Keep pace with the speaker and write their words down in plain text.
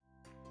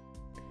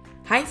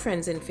Hi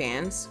friends and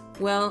fans.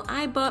 Well,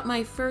 I bought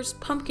my first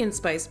pumpkin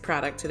spice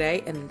product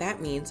today, and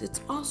that means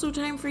it's also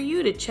time for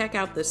you to check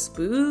out the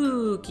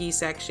spooky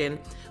section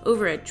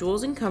over at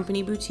Jules &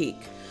 Company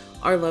Boutique.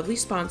 Our lovely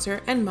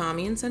sponsor and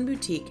Mommy and Son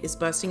Boutique is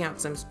busting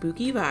out some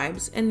spooky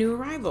vibes and new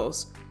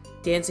arrivals.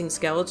 Dancing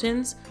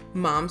skeletons,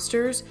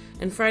 momsters,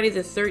 and Friday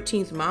the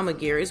 13th mama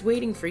gear is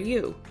waiting for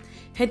you.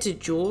 Head to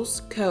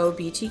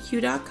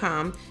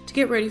julescobtq.com to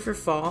get ready for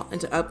fall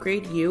and to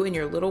upgrade you and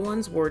your little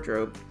one's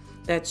wardrobe.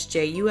 That's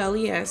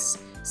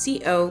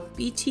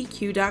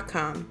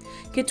julescobtq.com.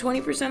 Get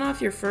 20% off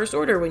your first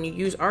order when you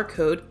use our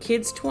code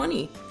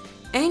KIDS20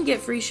 and get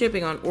free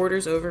shipping on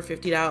orders over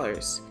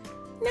 $50.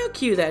 Now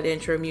cue that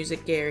intro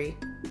music, Gary.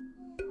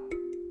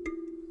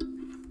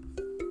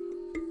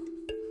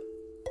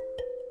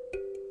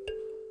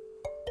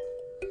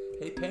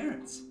 Hey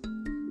parents,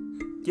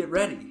 get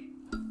ready.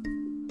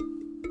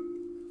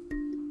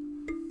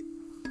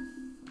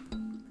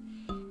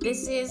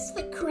 This is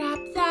the crap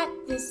that,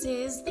 this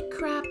is the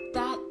crap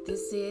that,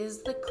 this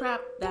is the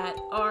crap that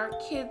our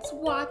kids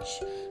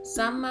watch.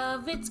 Some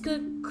of it's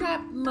good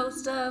crap,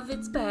 most of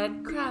it's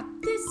bad crap.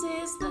 This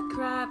is the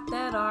crap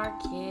that our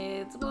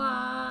kids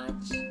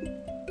watch.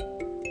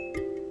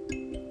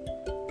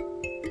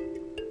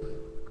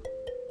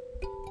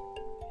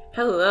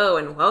 Hello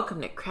and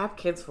welcome to Crap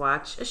Kids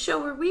Watch, a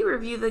show where we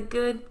review the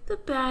good, the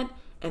bad,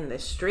 and the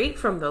straight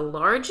from the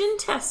large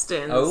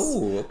intestines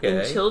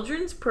in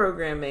children's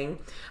programming.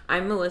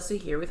 I'm Melissa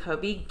here with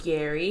hubby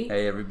Gary.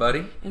 Hey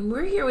everybody. And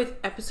we're here with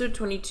episode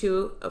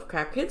 22 of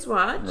Crap Kids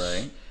Watch.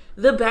 Right.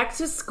 The Back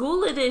to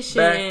School edition.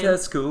 Back to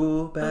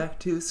school, back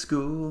to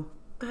school.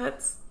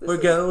 We're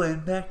going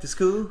back to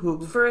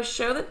school. For a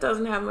show that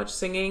doesn't have much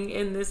singing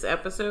in this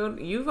episode,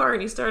 you've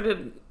already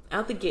started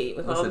out the gate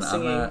with all the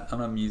singing.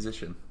 I'm a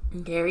musician.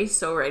 Gary's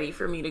so ready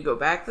for me to go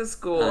back to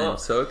school. I'm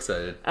so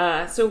excited.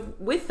 So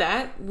with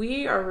that,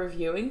 we are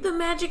reviewing The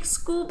Magic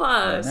School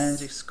Bus. The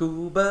Magic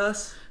School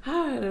Bus.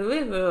 Heart of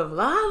river of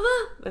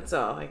lava. That's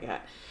all I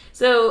got.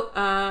 So,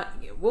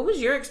 what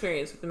was your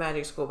experience with The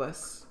Magic School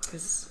Bus?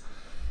 'Cause...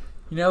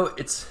 You know,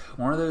 it's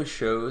one of those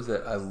shows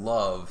that I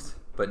loved,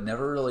 but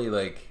never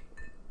really,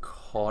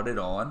 caught it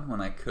on when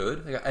I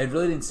could. I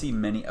really didn't see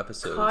many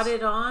episodes. Caught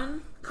it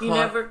on? You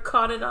never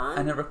caught it on?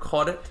 I never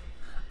caught it.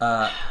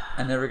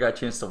 I never got a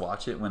chance to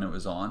watch it when it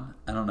was on.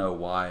 I don't know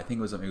why. I think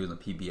it was on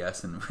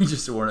PBS, and we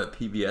just weren't a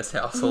PBS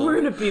household. We're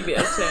in a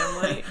PBS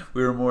family.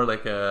 We were more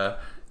like a,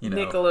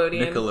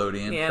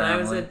 Nickelodeon yeah, family. And I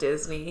was a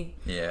Disney.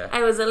 Yeah.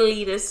 I was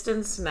elitist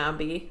and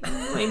snobby.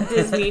 My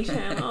Disney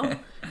Channel.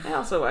 I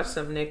also watched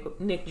some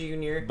Nick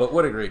Jr. But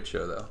what a great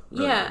show, though.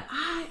 Really. Yeah.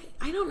 I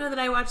don't know that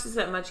I watched this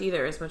that much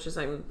either, as much as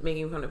I'm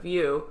making fun of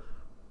you.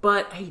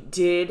 But I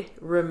did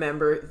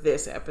remember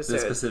this episode.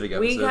 This specific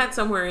episode. We got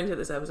somewhere into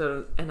this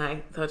episode, and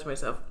I thought to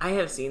myself, I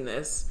have seen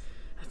this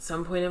at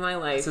some point in my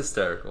life. It's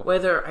hysterical.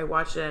 Whether I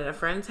watched it at a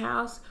friend's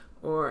house,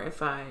 or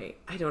if I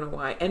don't know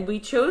why. And we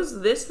chose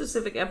this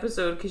specific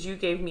episode because you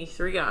gave me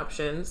 3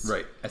 options.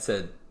 Right. I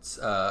said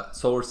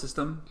solar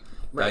system,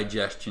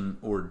 digestion,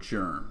 or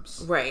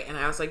germs. Right. And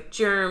I was like,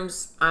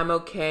 germs, I'm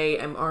okay.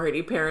 I'm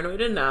already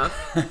paranoid enough.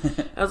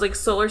 I was like,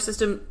 solar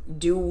system,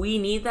 do we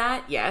need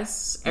that?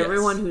 Yes.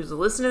 Everyone who's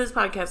listened to this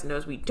podcast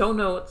knows we don't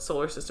know what the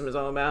solar system is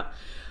all about.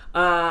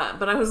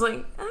 But I was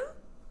like, I'm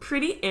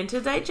pretty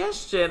into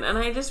digestion. And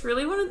I just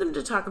really wanted them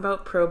to talk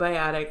about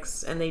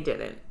probiotics, and they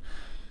didn't.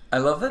 I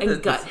love that.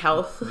 And gut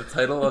health. The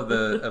title of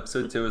the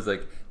episode, too, is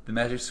The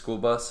Magic School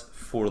Bus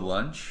for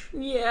Lunch.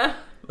 Yeah.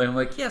 I'm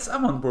like, yes,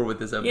 I'm on board with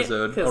this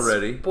episode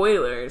already.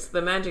 Spoilers.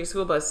 The Magic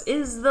School Bus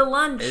is the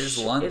lunch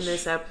in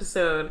this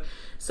episode.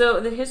 So,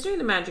 the history of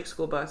the Magic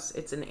School Bus,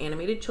 it's an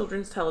animated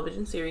children's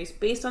television series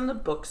based on the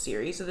book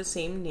series of the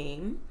same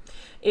name.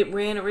 It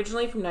ran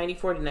originally from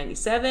 94 to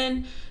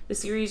 97. The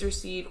series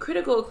received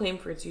critical acclaim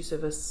for its use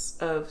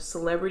of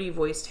celebrity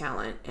voice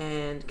talent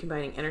and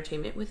combining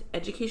entertainment with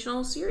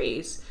educational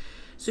series.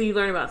 So you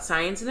learn about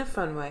science in a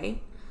fun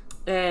way.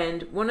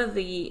 And one of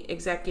the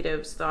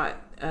executives thought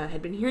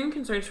had been hearing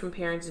concerns from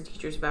parents and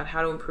teachers about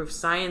how to improve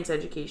science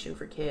education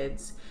for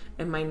kids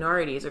and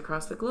minorities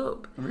across the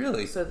globe.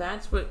 Really? So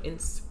that's what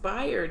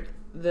inspired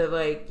the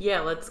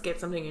let's get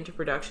something into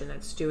production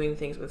that's doing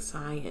things with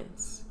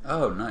science.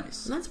 Oh,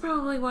 nice. And that's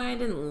probably why I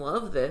didn't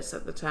love this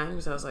at the time,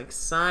 because I was like,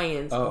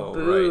 science,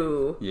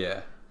 boo. Right.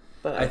 Yeah.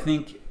 But I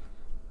think,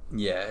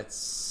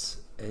 it's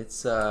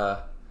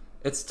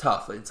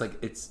tough.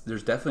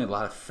 There's definitely a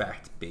lot of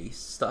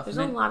fact-based stuff. There's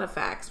a lot of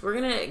facts. We're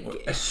gonna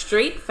get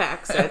straight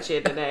facts at you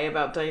today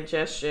about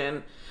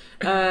digestion.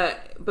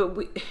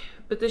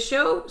 But the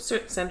show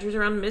centers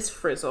around Miss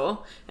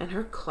Frizzle and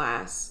her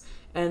class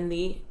and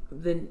the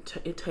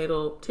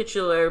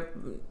titular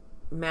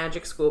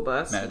Magic School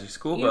Bus. Magic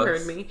School You Bus.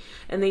 heard me.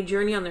 And they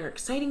journey on their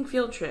exciting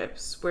field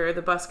trips where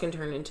the bus can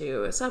turn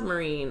into a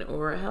submarine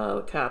or a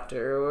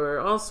helicopter or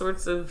all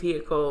sorts of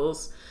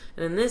vehicles.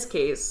 And in this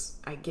case,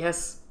 I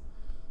guess,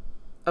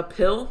 a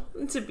pill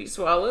to be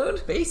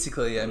swallowed.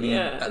 Basically, I mean,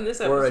 in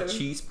this or a episode.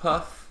 cheese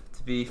puff,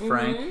 to be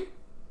frank.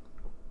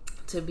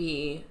 To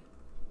be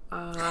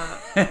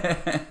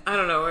I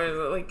don't know. Where is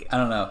it? Like, I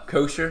don't know.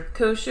 Kosher?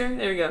 Kosher?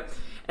 There we go.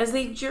 As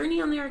they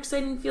journey on their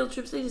exciting field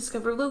trips, they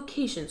discover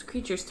locations,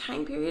 creatures,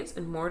 time periods,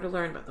 and more to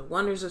learn about the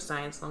wonders of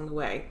science along the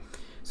way.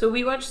 So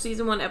we watched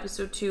Season 1,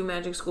 Episode 2,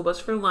 Magic School Bus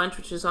for lunch,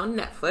 which is on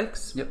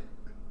Netflix. Yep.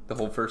 The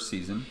whole first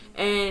season.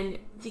 And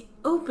the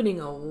opening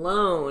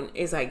alone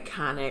is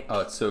iconic.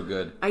 Oh, it's so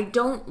good. I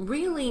don't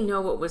really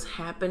know what was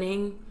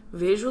happening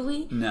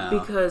visually. No.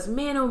 Because,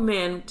 man, oh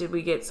man, did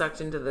we get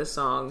sucked into this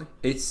song.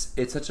 It's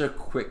such a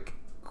quick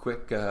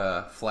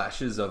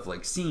flashes of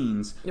like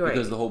scenes, right.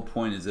 Because the whole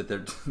point is that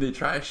they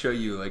try to show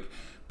you like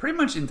pretty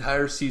much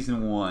entire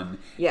season 1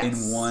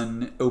 in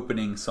one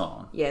opening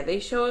song. Yeah, they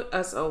show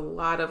us a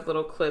lot of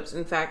little clips.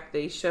 In fact,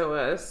 they show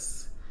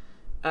us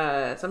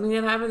something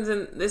that happens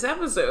in this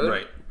episode.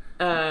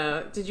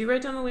 Right. Did you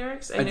write down the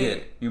lyrics? I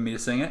did. You want me to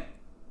sing it?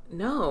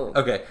 No.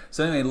 Okay.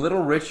 So anyway,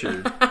 Little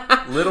Richard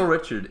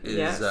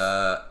is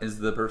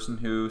the person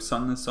who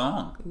sung the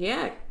song.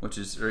 Yeah. Which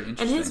is very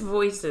interesting. And his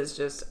voice is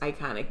just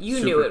iconic.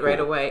 You knew it right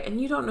away,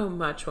 and you don't know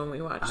much when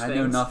we watch things. I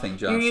know nothing,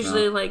 Josh. You're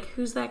usually like,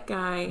 who's that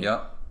guy?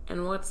 Yep.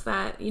 And what's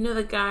that? You know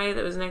the guy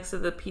that was next to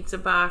the pizza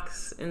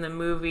box in the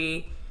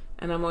movie?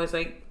 And I'm always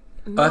like,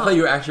 no. Oh, I thought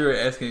you were actually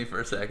asking me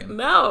for a second.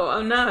 No,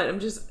 I'm not.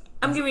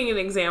 I'm giving an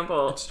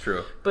example. It's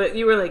true. But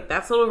you were like,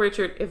 that's Little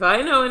Richard. If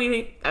I know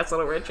anything, that's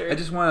Little Richard. I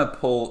just want to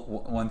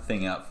pull one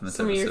thing out from this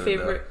episode. Some of your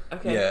favorite... Though.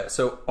 Okay. Yeah,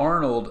 so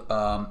Arnold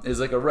is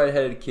like a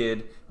redheaded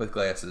kid with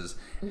glasses.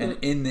 Mm-hmm. And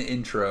in the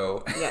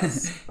intro,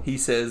 he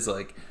says,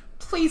 like,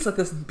 please let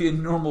this be a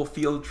normal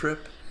field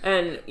trip.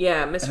 And,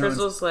 yeah, Miss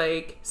Frizzle's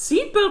like,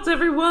 seatbelts,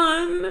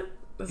 everyone!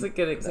 That's a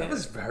good example. That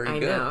was very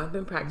good. I know. I've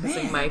been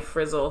practicing my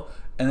frizzle.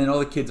 And then all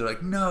the kids are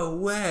like, no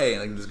way.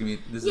 Like, this is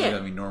going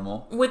to be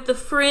normal. With the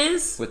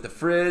frizz? With the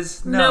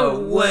frizz? No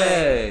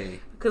way.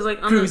 Because,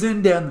 like,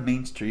 cruising down the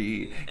main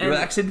street,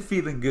 relaxing,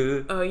 feeling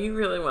good. Oh, you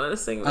really wanted to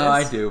sing this? Oh,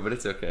 I do, but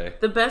it's okay.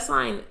 The best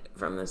line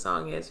from the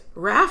song is,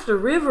 raft a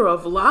river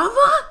of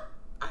lava?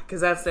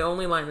 Because that's the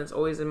only line that's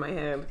always in my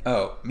head.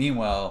 Oh,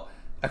 meanwhile,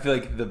 I feel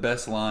like the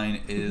best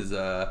line is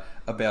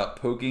about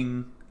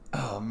poking...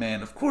 Oh,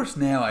 man, of course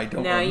now I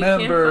don't remember. Now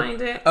you can't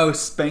find it? Oh,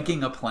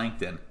 spanking a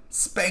plankton.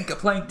 Spank a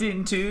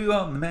plankton too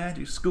on the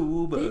Magic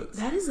School Bus.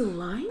 That is a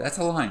line? That's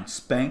a line.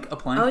 Spank a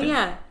plankton. Oh,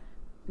 yeah.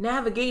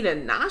 Navigate a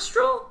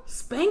nostril?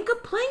 Spank a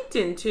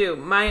plankton too.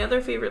 My other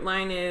favorite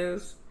line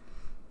is,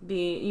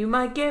 you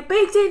might get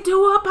baked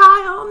into a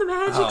pie on the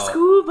Magic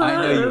School Bus.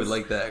 I know you would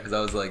like that because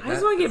I was like... I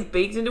just want to get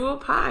baked into a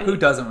pie. Who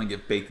doesn't want to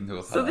get baked into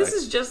a pie? So this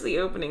is just the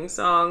opening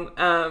song.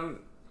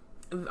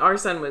 Our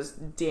son was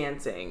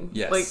dancing.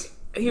 Yes. Like...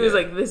 He was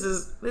like, this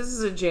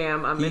is a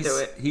jam. I'm into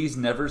it. He's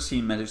never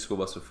seen Magic School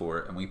Bus before,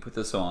 and we put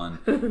this on,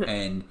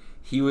 and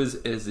he was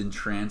as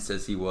entranced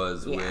as he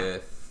was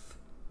with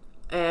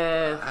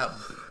Thomas?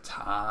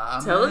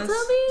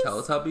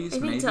 Teletubbies, I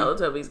think maybe?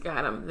 Teletubbies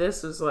got him.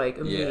 This was like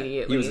immediately.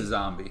 Yeah, he was a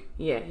zombie.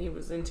 Yeah, he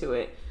was into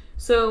it.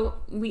 So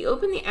we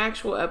open the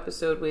actual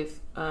episode with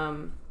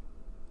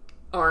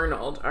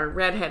Arnold, our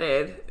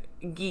redheaded,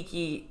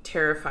 geeky,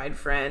 terrified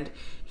friend.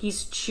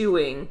 He's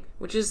chewing,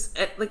 which is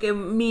like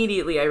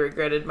immediately I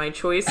regretted my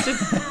choice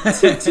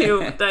to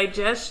do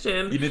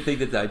digestion. You didn't think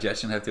that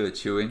digestion had to do with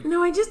chewing?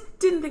 No, I just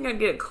didn't think I'd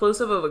get a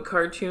close-up of a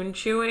cartoon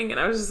chewing, and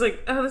I was just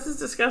like, oh, this is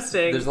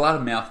disgusting. There's a lot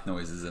of mouth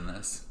noises in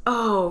this.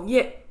 Oh,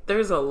 yeah.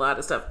 There's a lot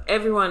of stuff.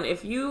 Everyone,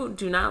 if you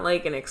do not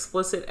like an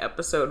explicit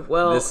episode,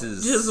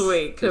 just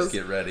wait. Just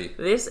get ready.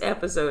 This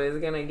episode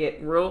is going to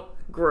get real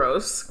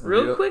gross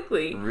real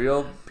quickly.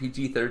 Real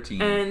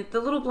PG-13. And the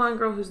little blonde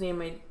girl whose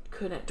name I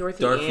couldn't...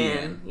 Dorothy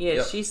Ann. Yeah,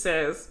 yep. She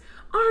says,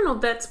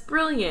 Arnold, that's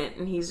brilliant.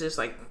 And he's just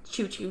like,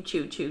 chew, chew,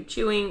 chew, chew,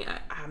 chewing.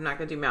 I'm not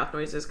going to do mouth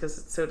noises because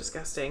it's so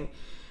disgusting.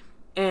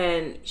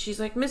 And she's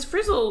like, Miss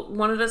Frizzle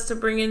wanted us to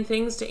bring in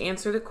things to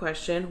answer the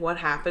question, what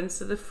happens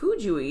to the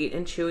food you eat?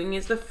 And chewing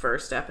is the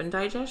first step in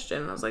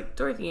digestion. And I was like,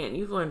 Dorothy Ann,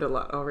 you've learned a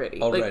lot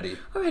already.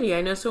 Already,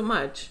 I know so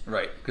much.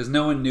 Right, because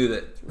no one knew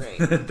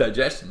that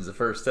digestion is the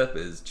first step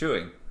is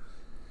chewing.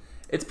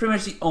 It's pretty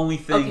much the only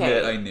thing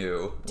that I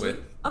knew with...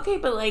 Okay,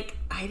 but like,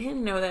 I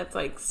didn't know that's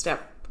like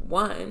step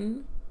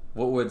one.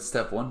 What would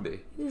step one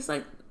be? Just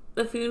like...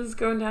 the food's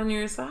going down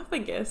your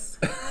esophagus.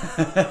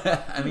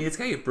 I mean, it's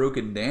gotta get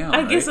broken down.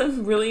 I guess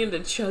I'm really into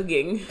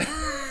chugging.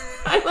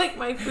 I like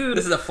my food.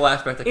 This is a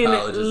flashback to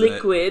college, in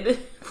liquid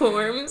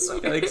forms.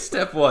 Like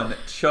step one,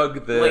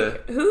 chug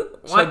the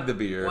the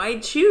beer. Why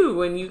chew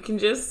when you can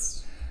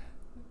just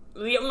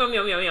yum yum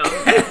yum yum yum?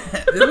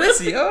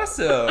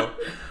 Delicioso.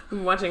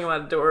 I'm watching a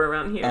lot of Dora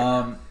around here.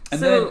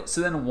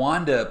 So then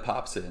Wanda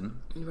pops in,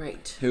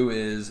 right? Who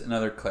is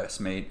another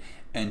classmate,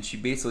 and she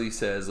basically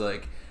says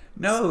like,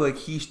 no, like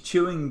he's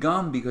chewing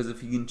gum because if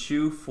he can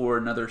chew for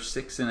another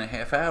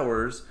 6.5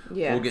 hours,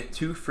 we'll get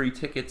 2 free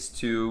tickets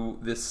to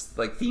this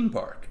like theme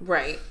park.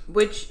 Right.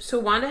 So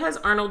Wanda has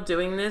Arnold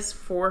doing this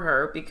for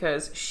her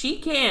because she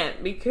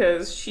can't,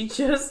 because she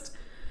says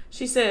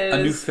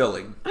a new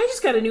filling. I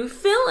just got a new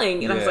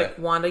filling, and I was like,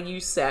 Wanda, you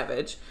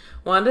savage.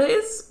 Wanda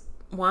is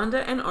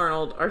Wanda and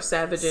Arnold are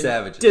savages.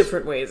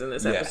 Different ways in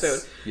this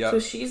episode. Yep. So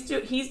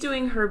he's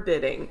doing her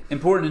bidding.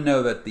 Important to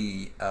know that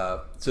the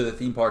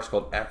theme park's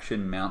called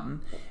Action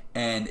Mountain,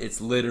 and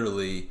it's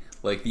literally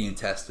like the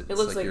intestines. It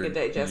looks like your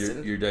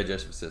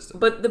digestive system.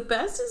 But the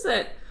best is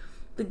that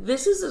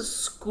this is a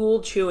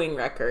school chewing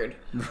record.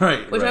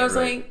 Right. Which I was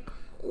like,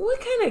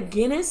 what kind of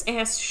Guinness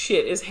ass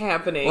shit is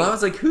happening? Well, I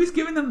was like, who's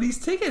giving them these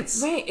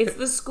tickets? Right, it's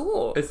the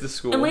school. It's the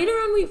school. And later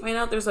on we find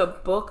out there's a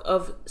book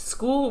of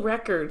school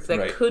records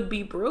that could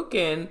be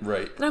broken.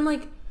 Right. And I'm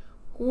like,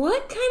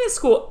 what kind of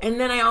school? And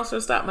then I also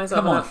stopped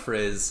myself. Come on,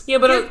 Frizz. Yeah,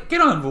 but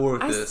get on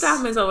board with this. I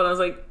stopped myself and I was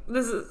like,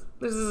 this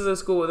is a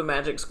school with a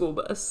magic school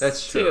bus.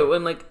 That's true. Too.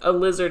 And like a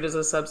lizard is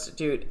a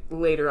substitute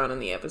later on in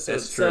the episode.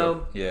 That's true.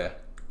 So, yeah.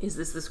 Is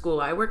this the school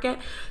I work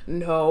at?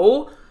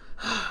 No.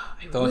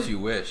 Don't you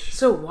wish?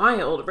 So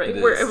wild, right?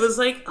 Where it was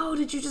like, oh,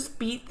 did you just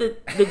beat the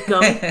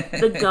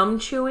gum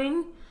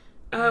chewing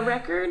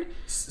record?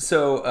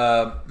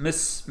 So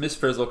Miss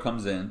Frizzle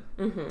comes in,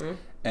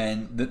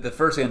 and the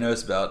first thing I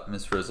noticed about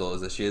Miss Frizzle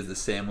is that she has the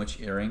sandwich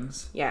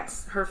earrings.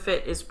 Yes, her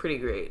fit is pretty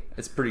great.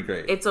 It's pretty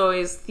great. It's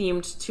always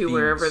themed to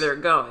wherever they're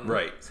going.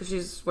 Right. So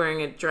she's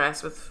wearing a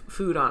dress with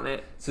food on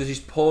it. So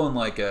she's pulling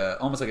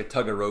almost like a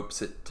tug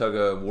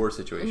of war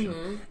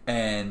situation,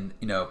 and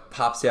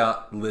pops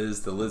out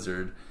Liz the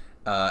lizard,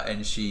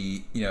 and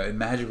she it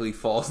magically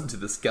falls into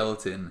the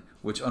skeleton,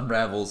 which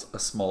unravels a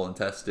small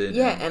intestine.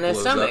 Yeah, and a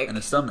stomach. And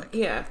a stomach.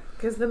 Yeah,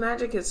 because the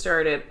magic has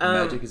started. The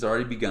magic has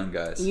already begun,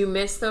 guys. You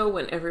missed though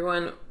when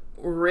everyone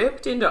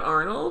ripped into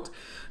Arnold,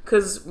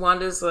 because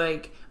Wanda's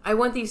like, I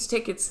want these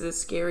tickets to the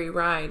scary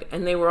ride,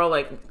 and they were all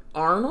like,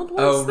 Arnold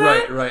wants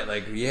that? right,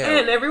 like, yeah.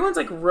 And everyone's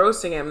like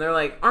roasting him. They're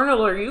like, Arnold,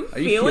 are you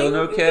feeling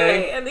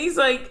okay? And he's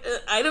like,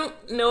 I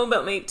don't know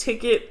about my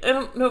ticket. I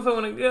don't know if I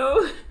want to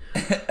go.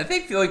 I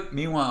feel like,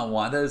 meanwhile,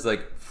 Wanda is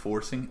like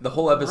forcing the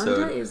whole episode.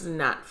 Wanda is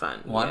not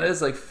fun. Wanda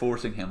is like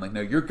forcing him, like, no,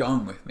 you're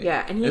going with me.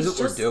 Yeah, and he's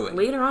just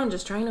later on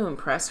just trying to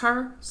impress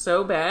her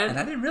so bad. And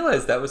I didn't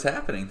realize that was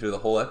happening through the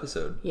whole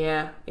episode.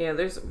 Yeah.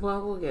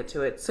 We'll get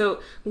to it.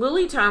 So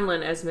Lily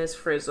Tomlin as Miss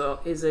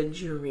Frizzle is a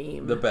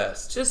dream. The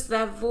best. Just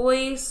that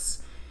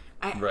voice.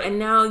 And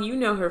now you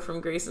know her from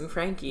Grace and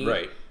Frankie.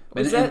 Right.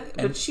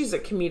 But she's a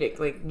comedic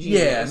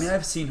genius. Yeah, I mean,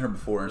 I've seen her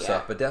before and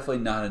stuff, but definitely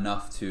not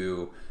enough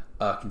to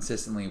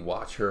consistently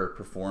watch her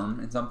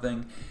perform in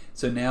something.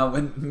 So now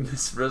when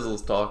Miss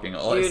Frizzle's talking,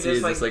 all I see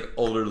is this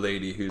older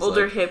lady who's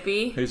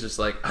hippie who's just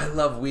like, I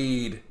love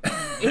weed,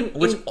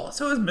 which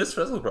also is Miss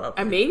Frizzle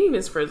probably. Maybe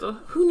Miss Frizzle.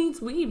 Who needs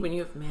weed when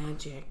you have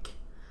magic?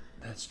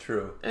 That's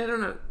true. I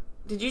don't know.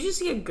 Did you just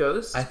see a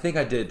ghost? I think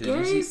I did.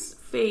 Gary's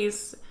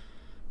face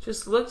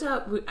just looked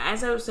up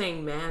as I was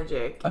saying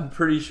magic. I'm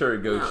pretty sure a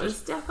ghost. No,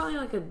 it's definitely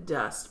like a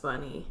dust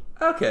bunny.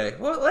 Okay,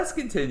 well, let's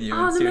continue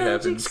and see what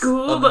happens.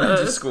 On the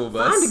magic school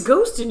bus. Find a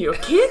ghost in your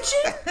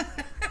kitchen?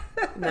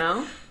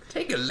 No?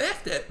 Take a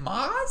left at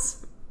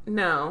Mars?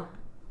 No.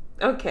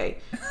 Okay,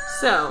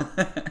 so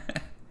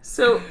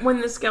when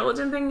the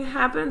skeleton thing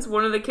happens,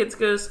 one of the kids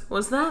goes,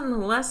 was that in the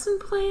lesson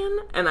plan?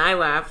 And I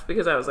laughed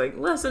because I was like,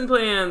 lesson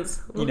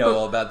plans. You know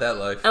all about that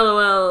life.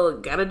 LOL,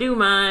 gotta do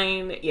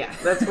mine. Yeah,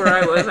 that's where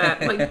I was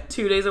at, like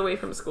 2 days away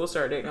from school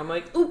starting. I'm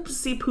like,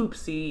 oopsie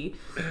poopsie.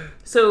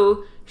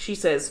 So she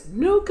says,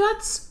 no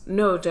guts,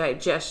 no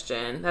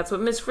digestion. That's what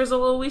Miss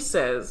Frizzle always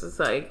says. It's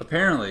like,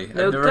 apparently. I've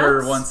never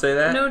heard one say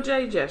that. No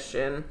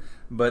digestion.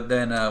 But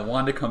then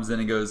Wanda comes in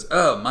and goes,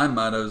 oh, my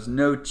motto's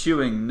no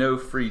chewing, no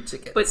free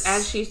tickets. But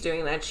as she's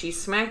doing that, she's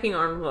smacking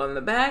Arnold on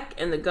the back,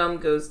 and the gum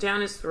goes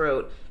down his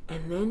throat,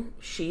 and then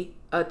she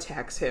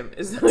attacks him.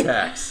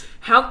 Attacks.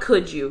 How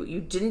could you? You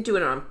didn't do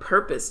it on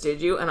purpose,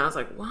 did you? And I was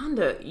like,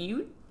 Wanda,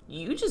 you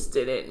just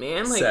did it,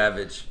 man. Like,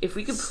 savage. If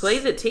we could play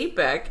the tape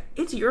back,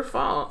 it's your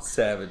fault.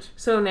 Savage.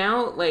 So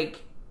now,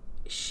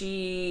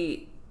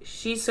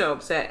 she's so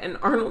upset, and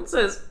Arnold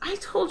says, I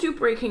told you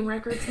breaking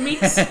records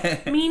makes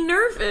me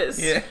nervous.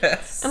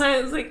 Yes. And I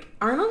was like,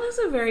 Arnold has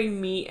a very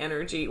me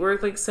energy, where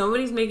if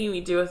somebody's making me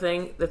do a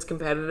thing that's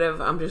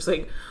competitive, I'm just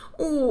like,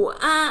 oh,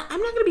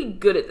 I'm not going to be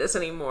good at this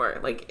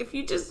anymore. If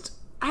you just,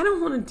 I don't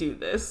want to do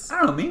this. I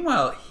don't know.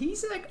 Meanwhile,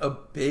 he's a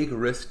big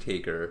risk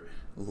taker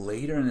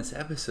later in this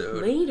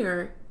episode.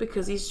 Later,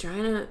 because he's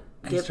trying to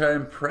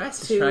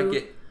impress. He's trying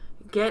to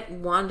get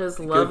Wanda's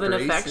love and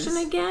affection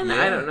again.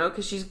 Yeah. I don't know,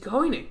 because she's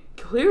going to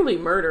clearly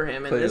murder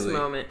him in this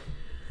moment.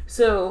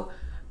 So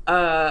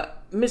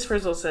Miss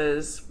Frizzle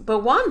says, but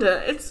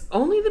Wanda, it's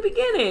only the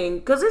beginning,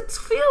 because it's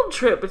field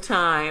trip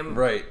time.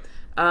 Right.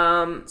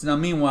 So now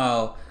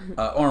meanwhile,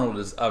 Arnold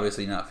is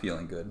obviously not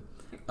feeling good,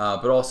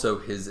 but also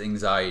his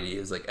anxiety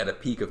is at a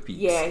peak of peaks.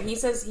 Yeah, he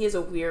says he has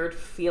a weird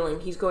feeling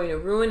he's going to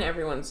ruin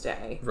everyone's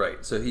day.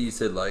 Right. So he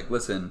said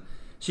listen.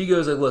 She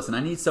goes listen, I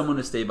need someone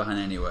to stay behind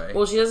anyway.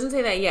 Well, she doesn't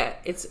say that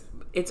yet.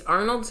 It's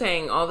Arnold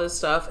saying all this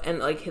stuff, and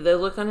the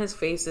look on his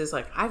face is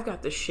I've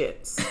got the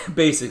shits.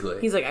 Basically.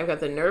 He's like, I've got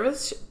the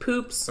nervous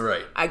poops.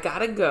 Right. I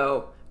gotta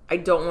go. I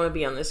don't want to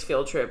be on this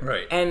field trip.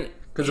 Right. And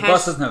because the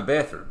bus doesn't have a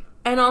bathroom.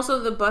 And also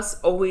the bus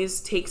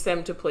always takes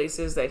them to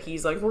places that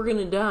he's like, we're going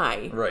to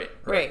die. Right.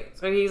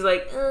 So he's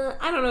like,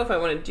 I don't know if I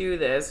want to do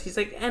this. He's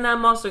like, and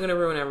I'm also going to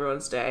ruin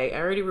everyone's day. I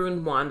already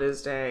ruined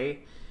Wanda's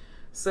day.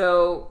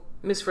 So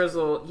Miss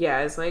Frizzle,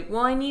 is like,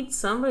 well, I need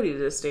somebody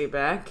to stay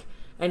back.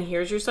 And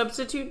here's your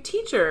substitute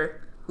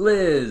teacher.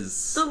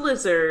 Liz. The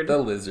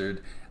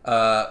lizard.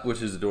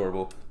 Which is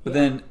adorable. But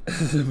then,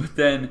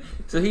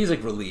 so he's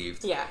like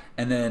relieved. Yeah.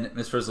 And then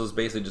Miss Frizzle's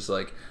basically just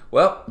like,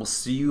 well, we'll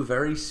see you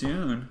very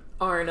soon,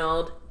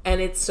 Arnold. And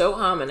it's so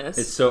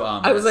ominous.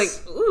 I was like,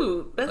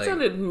 ooh, that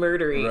sounded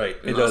murdery. Right.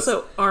 And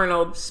also,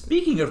 Arnold.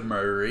 Speaking of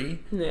murdery,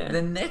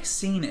 the next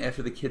scene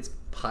after the kids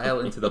pile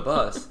into the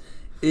bus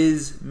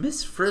is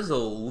Miss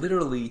Frizzle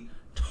literally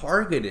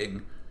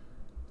targeting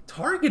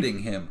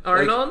him.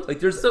 Arnold?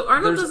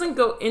 Arnold doesn't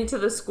go into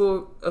the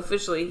school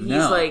officially.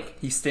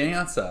 He's standing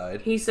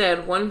outside. He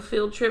said, 1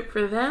 field trip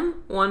for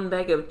them, 1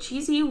 bag of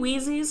cheesy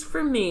wheezies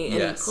for me.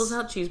 And he pulls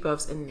out cheese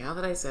puffs. And now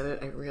that I said it,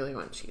 I really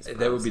want cheese puffs.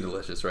 That would be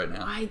delicious right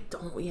now. Why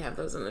don't we have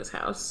those in this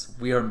house?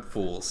 We are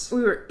fools.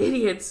 We were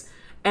idiots.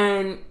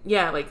 And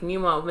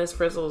meanwhile, Miss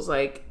Frizzle's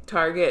like,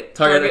 Target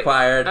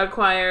acquired.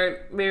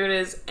 There it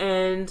is.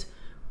 And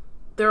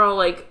they're all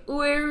like,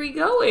 where are we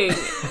going?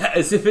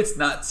 As if it's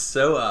not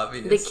so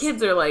obvious. The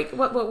kids are like,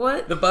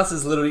 what? The bus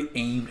is literally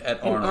aimed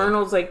at Arnold. And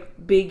Arnold's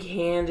like big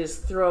hand is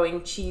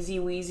throwing cheesy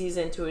wheezies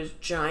into his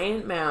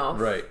giant mouth.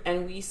 Right.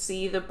 And we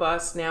see the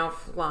bus now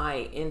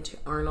fly into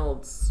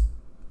Arnold's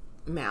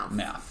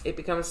mouth. It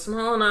becomes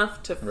small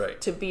enough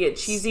to be a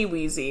cheesy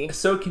wheezy. It's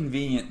so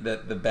convenient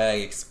that the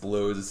bag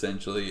explodes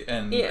essentially,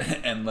 and they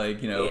get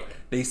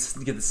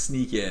to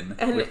sneak in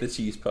with the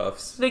cheese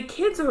puffs. The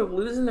kids are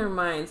losing their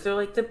minds. They're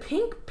like, the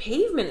pink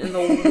pavement and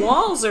the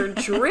walls are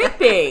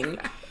dripping,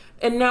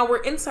 and now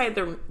we're inside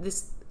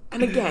this.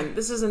 And again,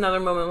 this is another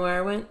moment where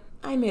I went,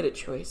 I made a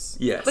choice.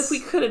 Yes. Like,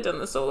 we could have done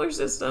the solar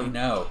system. I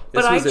know.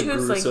 But I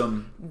chose,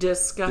 gruesome,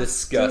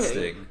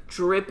 disgusting,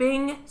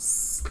 dripping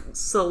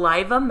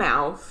saliva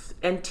mouth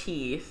and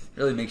teeth.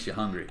 Really makes you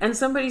hungry. And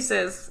somebody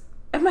says,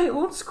 at my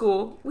old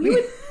school, we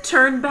would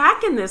turn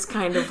back in this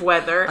kind of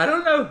weather. I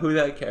don't know who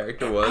that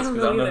character was,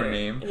 because I don't know her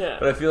name. Yeah.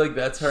 But I feel like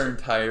that's her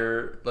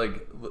entire,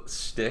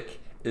 shtick.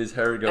 Is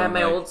her going at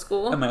my old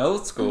school? At my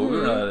old school, we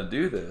don't know how to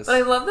do this. But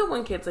I love that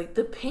one kid's like,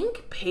 the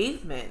pink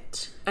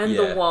pavement and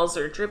the walls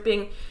are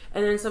dripping.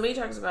 And then somebody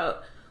talks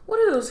about, what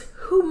are those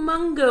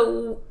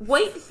humongo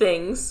white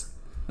things?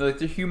 They're like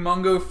the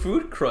humongo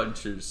food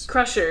crushers.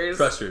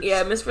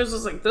 Yeah, Miss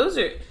Frizzle's like, those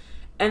are...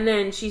 And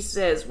then she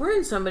says, we're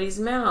in somebody's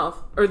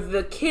mouth. Or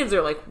the kids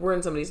are like, we're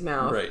in somebody's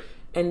mouth. Right.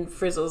 And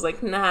Frizzle's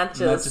like, not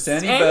just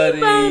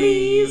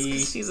anybody's.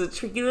 Because she's a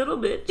tricky little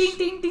bitch. Ding,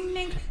 ding, ding,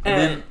 ding.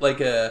 And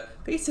then,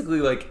 basically,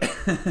 a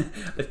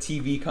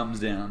TV comes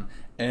down,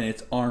 and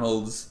it's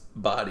Arnold's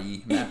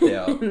body mapped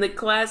out. And the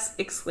class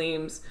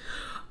exclaims,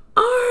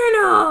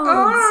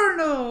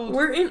 Arnold!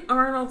 We're in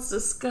Arnold's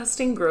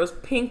disgusting, gross,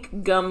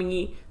 pink,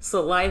 gummy,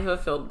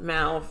 saliva-filled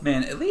mouth.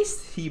 Man, at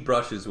least he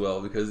brushes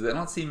well, because I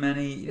don't see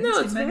many... No,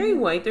 it's very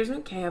white. There's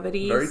no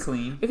cavities. Very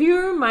clean. If you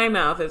were in my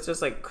mouth, it's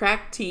just like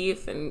cracked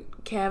teeth and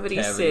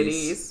cavity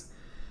cities.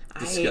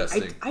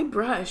 Disgusting. I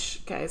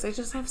brush, guys. I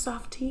just have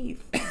soft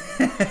teeth.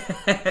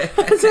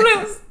 That's what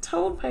I was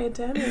told by a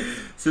dentist.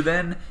 So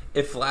then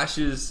it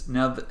flashes...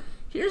 Now,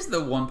 here's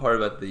the one part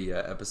about the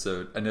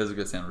episode. I know this is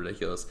going to sound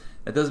ridiculous.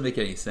 That doesn't make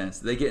any sense.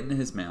 They get into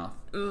his mouth.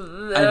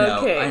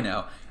 I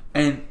know.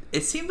 And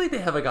it seemed like they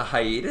have a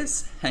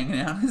hiatus hanging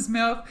out in his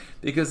mouth,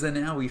 because then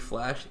now we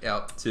flash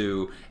out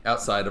to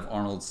outside of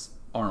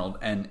Arnold,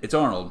 and it's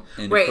Arnold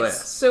in the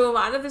class. So a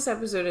lot of this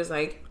episode is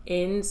like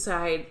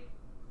inside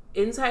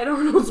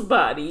Arnold's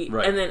body,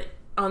 right. And then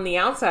on the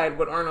outside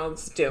what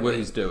Arnold's doing. What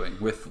he's doing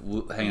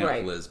hanging out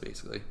with Liz,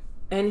 basically.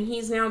 And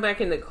he's now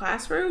back in the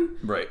classroom.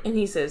 Right. And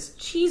he says,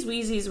 cheese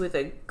wheezies with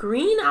a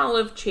green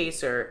olive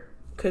chaser,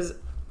 because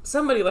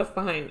somebody left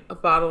behind a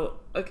bottle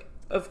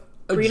of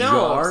green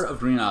olives. A jar of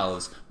green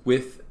olives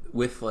with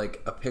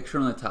a picture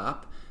on the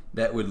top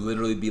that would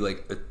literally be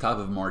like the top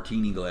of a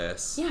martini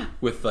glass. Yeah.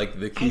 With I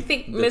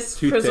think Miss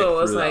Frizzle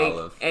was like,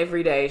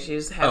 every day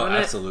she's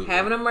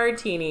having a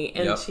martini,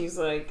 and she's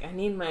like, I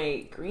need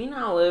my green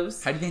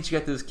olives. How do you think she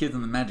got those kids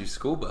on the Magic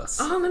School Bus?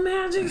 On the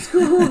Magic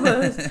School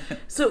Bus.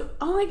 So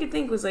all I could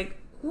think was like,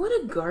 what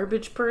a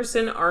garbage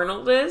person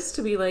Arnold is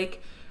to be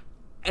like,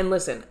 and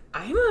listen,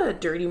 I'm a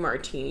dirty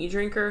martini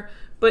drinker,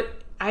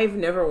 but I've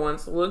never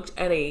once looked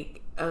at a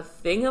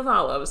thing of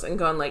olives and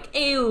gone like,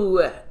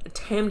 ew,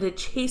 time to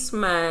chase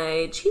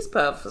my cheese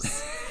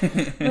puffs.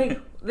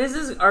 Like, this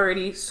is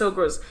already so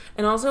gross.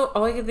 And also,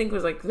 all I could think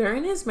was like, they're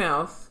in his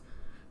mouth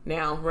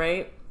now,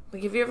 right?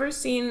 Like, have you ever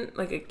seen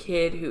like a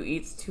kid who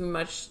eats too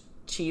much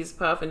cheese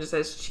puff and just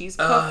has cheese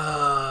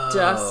puff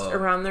dust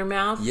around their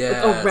mouth?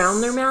 Yes. Like, around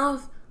their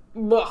mouth?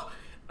 Blah.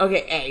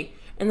 Okay, A.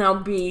 And now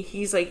B,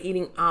 he's like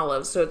eating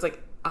olives, so it's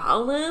like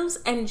olives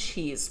and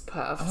cheese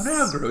puffs. I wonder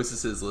how gross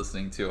this is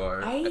listening to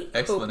our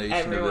explanation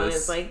hope everyone of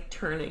this. is like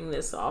turning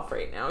this off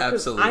right now.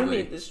 Absolutely. I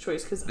made this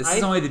choice because this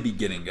is only the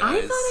beginning, guys.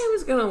 I thought I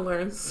was going to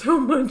learn so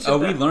much. Oh,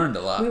 we learned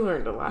a lot. We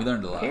learned a lot.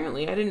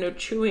 Apparently, I didn't know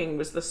chewing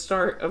was the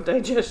start of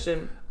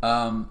digestion.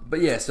 But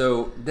yeah,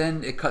 so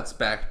then it cuts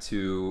back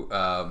to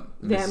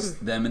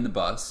them in the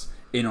bus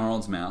in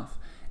Arnold's mouth.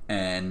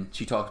 And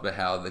she talks about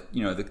how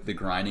the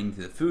grinding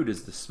to the food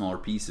is the smaller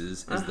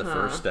pieces is the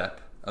first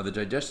step of the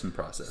digestion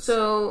process.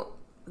 So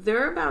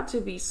they're about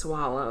to be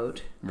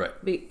swallowed, right?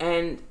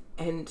 And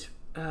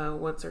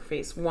what's her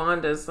face?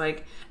 Wanda's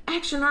like,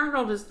 Action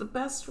Arnold is the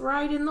best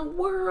ride in the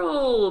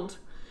world,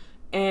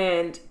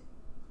 and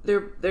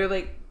they're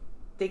like,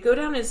 they go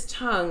down his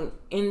tongue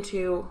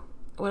into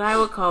what I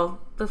would call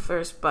the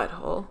first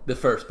butthole. The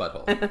first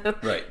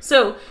butthole, right?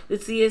 So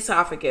it's the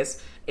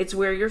esophagus. It's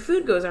where your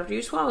food goes after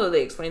you swallow,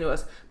 they explain to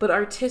us. But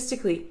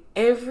artistically,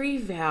 every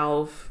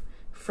valve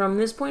from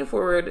this point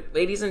forward,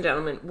 ladies and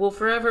gentlemen, will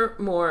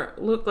forevermore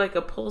look like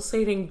a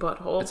pulsating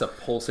butthole. It's a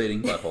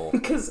pulsating butthole.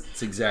 Because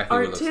it's exactly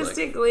what it looks like.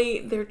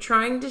 Artistically, they're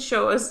trying to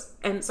show us,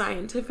 and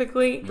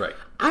scientifically, right.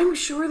 I'm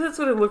sure that's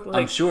what it looked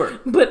like. I'm sure.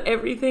 But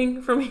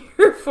everything from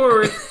here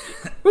forward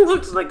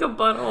looks like a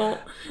butthole.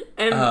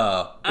 And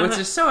which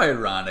is so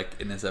ironic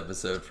in this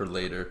episode for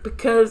later.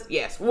 Because,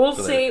 yes, we'll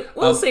save it.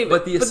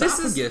 But the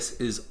esophagus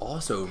is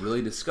also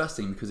really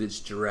disgusting because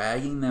it's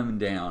dragging them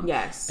down.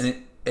 Yes.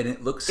 And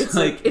it looks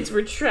like it's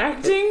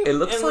retracting. It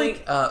looks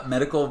like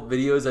medical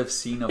videos I've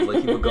seen of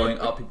like people going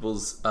up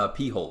people's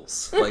pee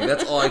holes. Like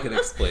that's all I can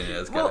explain it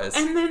as, guys.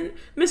 And then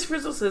Miss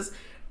Frizzle says,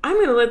 "I'm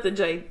going to let the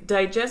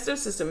digestive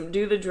system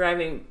do the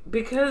driving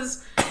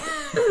because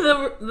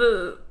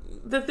the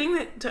thing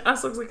that to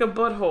us looks like a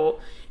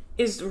butthole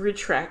is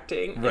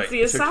retracting. Right. It's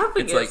the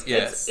esophagus. It's like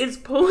yes, it's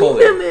pulling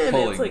them in.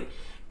 It's like."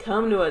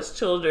 Come to us,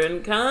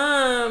 children.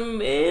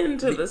 Come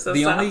into this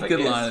esophagus. The only good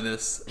line of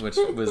this, which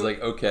was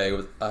like, okay,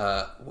 was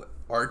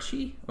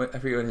Archie? I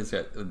forget what his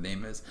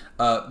name is.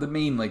 The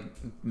main like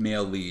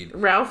male lead.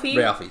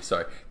 Ralphie,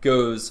 sorry.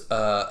 Goes,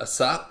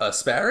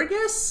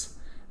 asparagus?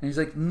 And he's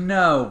like,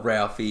 no,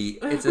 Ralphie,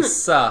 it's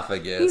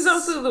esophagus. He's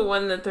also the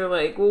one that they're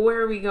like, well,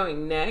 where are we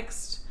going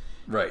next?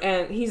 Right.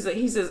 And he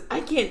says,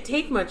 I can't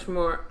take much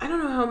more. I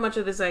don't know how much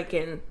of this I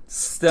can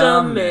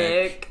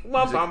stomach.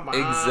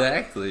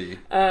 Exactly.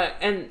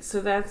 And so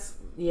that's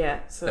the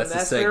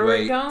segue where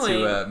we're going.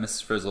 To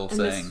Mrs. Frizzle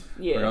saying,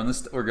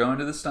 we're going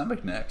to the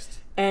stomach next.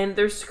 And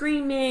they're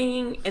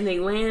screaming, and they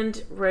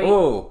land right...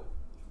 Oh!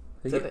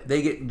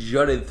 They get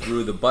jutted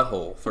through the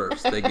butthole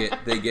first. They get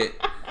thrusted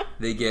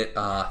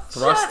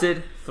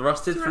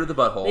through the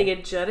butthole. They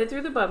get jutted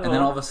through the butthole. And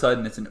then all of a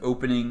sudden it's an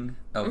opening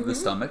of the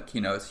stomach.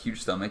 It's a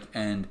huge stomach.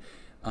 And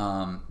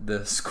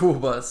the school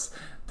bus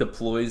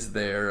deploys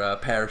their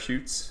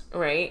parachutes.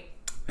 Right.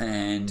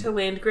 And to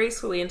land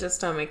gracefully into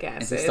stomach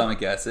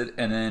acid.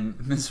 And then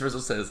Ms.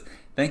 Frizzle says,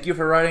 "Thank you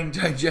for riding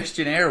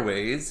Digestion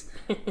Airways."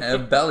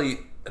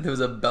 There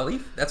was a belly.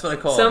 That's what I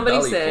call a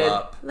belly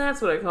flop.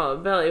 That's what I call a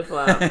belly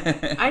flop.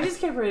 I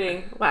just kept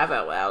writing laugh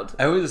out loud.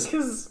 Here's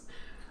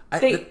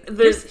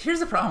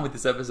the problem with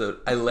this episode.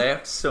 I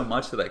laughed so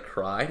much that I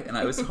cried, and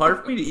it was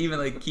hard for me to even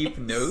like keep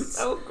notes.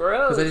 So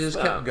gross. Because I just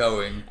kept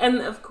going.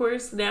 And of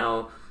course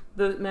now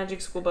the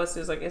Magic School Bus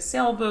is like a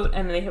sailboat,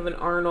 and they have an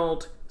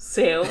Arnold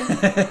sail.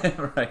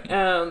 Right.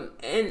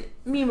 And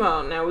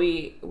meanwhile, now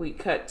we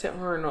cut to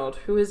Arnold,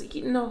 who has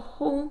eaten a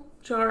whole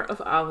jar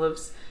of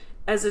olives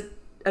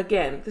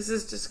Again, this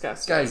is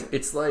disgusting. Guys,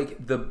 it's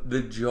like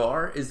the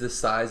jar is the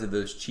size of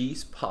those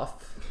cheese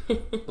puff,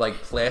 like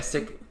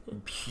plastic,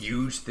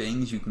 huge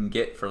things you can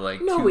get for like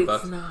 $2. No,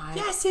 it's not.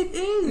 Yes, it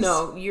is.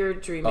 No, you're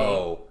dreaming.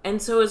 Oh.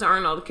 And so is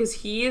Arnold, because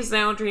he is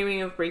now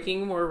dreaming of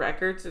breaking more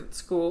records at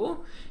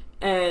school.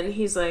 And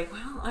he's like,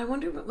 well, I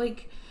wonder what,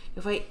 like,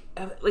 if I,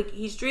 like,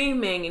 he's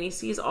dreaming and he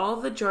sees all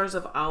the jars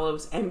of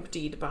olives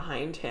emptied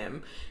behind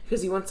him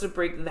because he wants to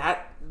break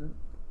that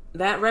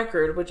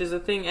record, which is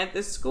a thing at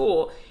this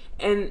school.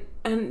 And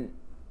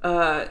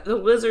the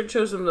lizard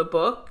shows him the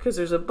book, because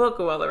there's a book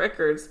of all the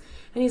records.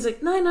 And he's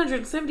like,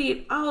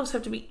 978 olives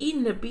have to be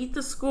eaten to beat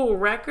the school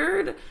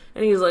record?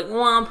 And he's like,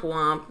 womp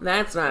womp,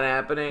 that's not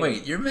happening.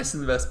 Wait, you're missing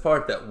the best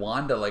part, that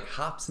Wanda, like,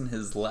 hops in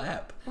his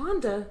lap.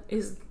 Wanda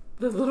is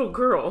the little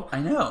girl. I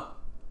know.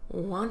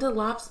 Wanda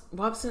wops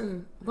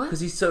in... What? Because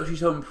she's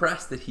so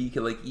impressed that he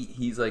could, like, eat.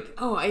 He's, like...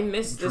 Oh, I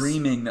missed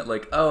dreaming that,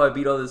 like, oh, I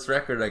beat all this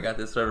record, I got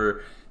this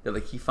whatever. That,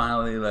 like, he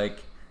finally, like...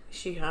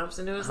 She hops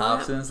into his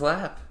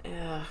lap.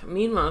 Yeah.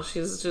 Meanwhile,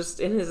 she's just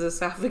in his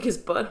esophagus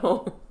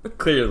butthole.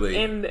 Clearly.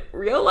 In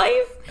real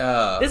life?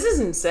 This is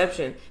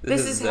Inception.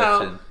 This is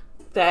how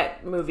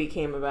that movie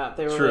came about.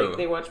 They were like,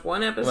 they watched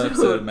one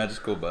episode of Magic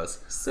School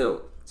Bus.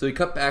 So we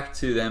cut back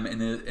to them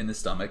in the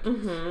stomach,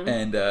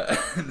 and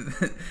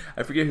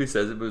I forget who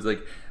says it, but it was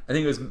like, I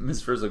think it was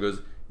Miss Frizzle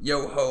goes,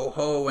 "Yo ho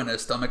ho," in a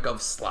stomach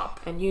of slop.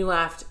 And you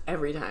laughed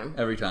every time.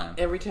 Every time.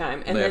 And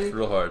laughed then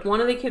real hard.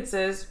 One of the kids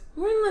says,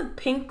 "We're in the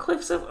pink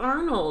cliffs of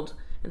Arnold,"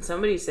 and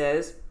somebody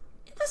says,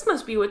 "This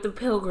must be what the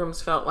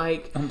Pilgrims felt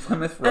like on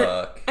Plymouth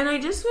Rock." And I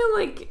just feel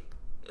like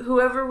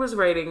whoever was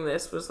writing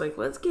this was like,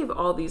 let's give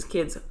all these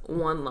kids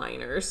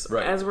one-liners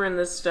as we're in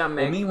the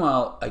stomach. Well,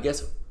 meanwhile, I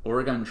guess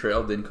Oregon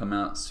Trail didn't come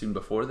out soon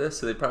before this,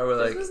 so they probably were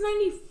like... This was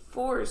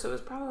 94, so it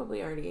was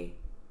probably already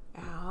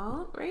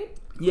out, right?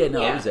 Yeah,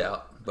 no, it was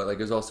out. But, like,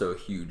 it was also a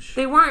huge...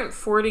 They weren't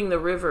fording the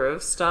river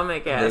of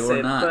stomach acid. They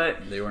were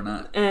not. They were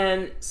not.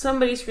 And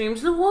somebody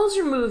screams, the walls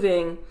are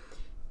moving.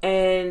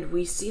 And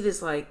we see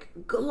this, like,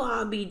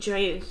 globby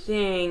giant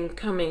thing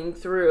coming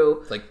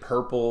through. It's like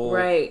purple.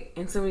 Right.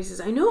 And somebody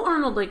says, I know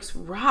Arnold likes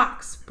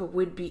rocks, but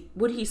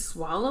would he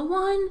swallow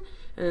one?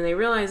 And then they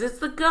realize it's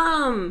the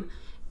gum.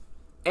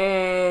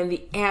 And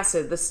the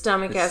acid, the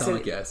stomach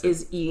acid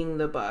is eating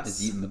the bus.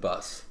 Is eating the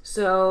bus.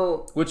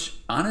 So... Which,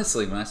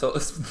 honestly, when I saw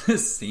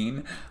this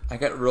scene, I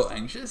got real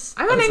anxious.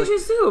 I got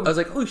anxious, too. I was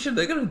like, holy shit,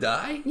 they're going to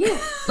die? Yeah.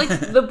 Like,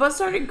 the bus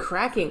started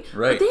cracking.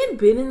 Right. But they had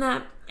been in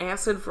that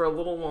acid for a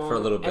little long. For a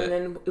little bit. And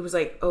then it was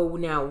like, oh,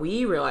 now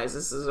we realize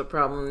this is a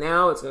problem.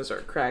 Now it's going to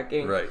start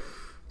cracking. Right.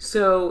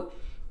 So,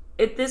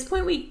 at this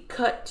point, we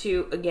cut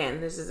to,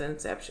 again, this is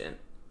Inception.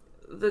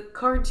 The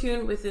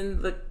cartoon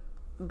within the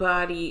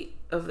body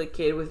of the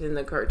kid within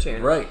the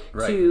cartoon. Right.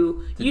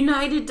 To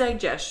United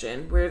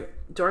Digestion, where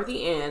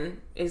Dorothy Ann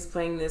is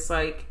playing this,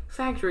 like,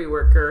 factory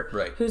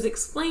worker who's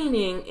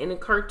explaining in a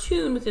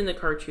cartoon within the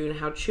cartoon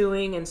how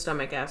chewing and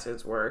stomach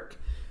acids work.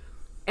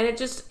 And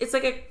it's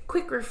like a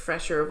quick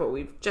refresher of what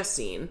we've just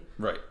seen.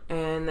 Right.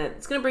 And that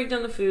it's going to break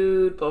down the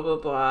food, blah, blah,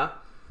 blah.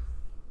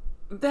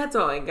 That's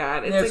all I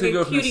got. It's like so you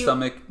go from the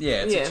stomach.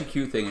 Yeah, it's such a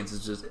cute thing.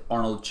 It's just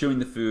Arnold chewing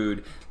the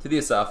food to the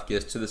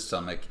esophagus, to the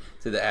stomach,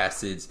 to the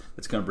acids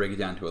that's going to break it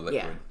down to a liquid.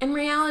 Yeah. In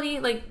reality,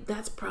 like,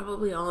 that's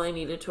probably all I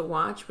needed to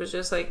watch was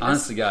just like...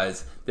 Honestly,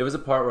 guys, there was a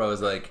part where I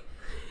was like,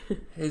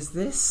 is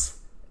this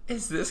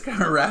going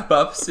to wrap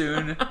up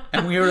soon?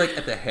 And we were like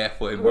at the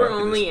halfway mark We're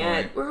only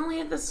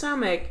at the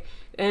stomach.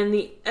 And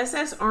the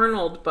SS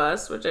Arnold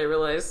bus, which I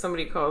realized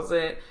somebody calls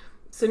it.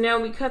 So now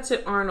we cut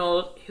to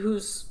Arnold,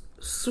 who's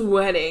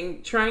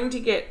sweating, trying to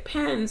get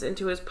pens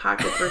into his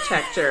pocket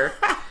protector.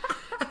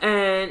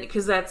 And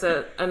because that's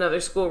another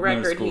school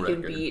record he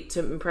can beat to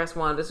impress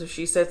Wanda. So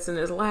she sits in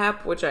his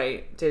lap, which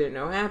I didn't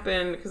know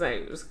happened because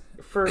I was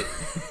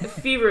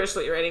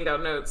feverishly writing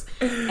down notes.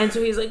 And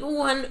so he's like,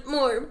 one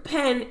more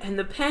pen, and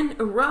the pen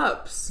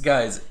erupts.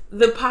 Guys,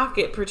 the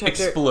pocket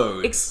protector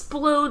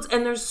explodes,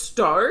 and there's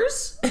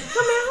stars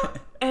come out.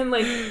 And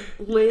like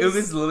Liz, it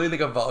was literally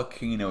like a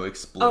volcano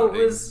exploding. Oh,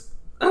 it was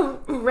a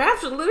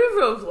raft of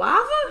river of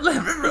lava?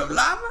 River of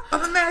lava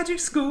on a magic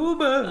school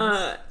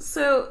bus.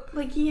 So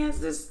like he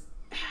has this,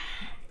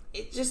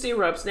 it just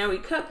erupts. Now we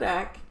cut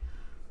back,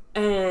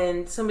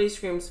 and somebody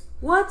screams,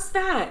 "What's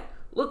that?"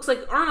 Looks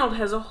like Arnold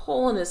has a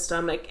hole in his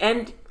stomach.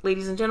 And,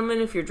 ladies and gentlemen,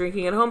 if you're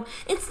drinking at home,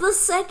 it's the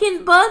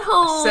second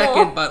butthole.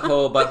 Second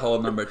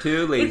butthole number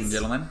 2, ladies and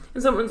gentlemen.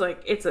 And someone's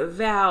like, it's a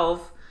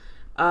valve.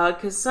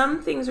 Because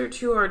some things are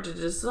too hard to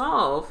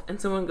dissolve.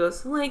 And someone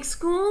goes, like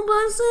school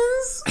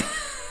buses?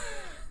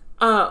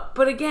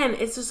 But again,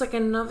 it's just like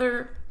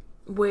another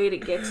way to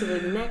get to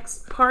the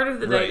next part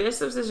of the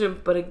digestive system.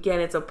 But again,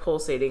 it's a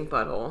pulsating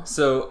butthole.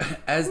 So,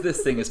 as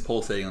this thing is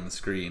pulsating on the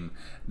screen,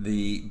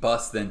 the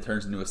bus then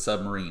turns into a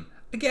submarine.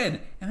 Again,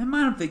 in my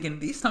mind, I'm thinking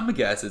these stomach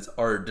acids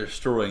are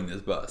destroying this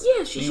bus.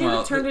 Yeah, she should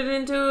have turned it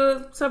into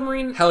a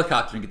submarine.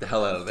 Helicopter and get the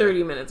hell out of there.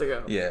 30 minutes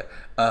ago. Yeah.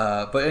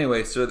 But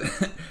anyway, so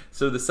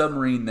the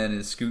submarine then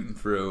is scooting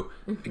through,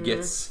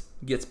 gets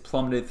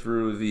plummeted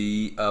through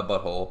the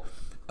butthole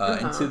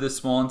into the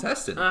small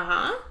intestine.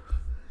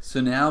 So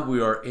now we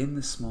are in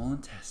the small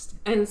intestine.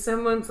 And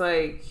someone's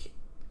like,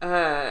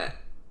 oh,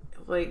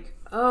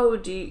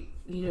 do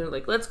you know,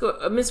 like, let's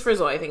go. Miss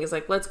Frizzle, I think, is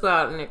like, let's go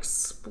out and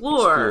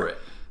explore it.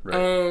 Right.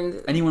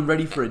 And anyone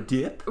ready for a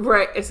dip?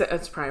 Right.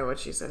 That's probably what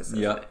she says.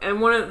 Yeah. And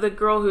one of the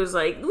girl who's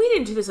like, we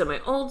didn't do this at my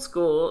old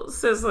school,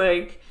 says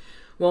like,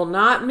 well,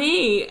 not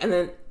me. And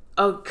then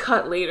a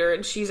cut later,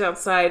 and she's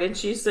outside, and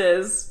she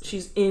says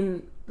she's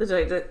in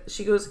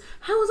she goes,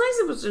 how was I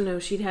supposed to know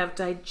she'd have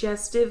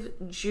digestive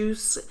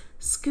juice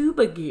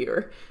scuba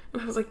gear?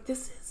 And I was like,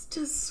 this is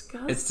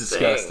disgusting. It's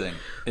disgusting.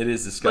 It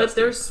is disgusting. But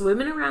they're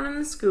swimming around in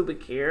the scuba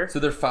gear. So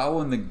they're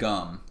following the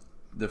gum.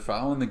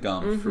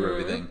 Through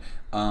everything.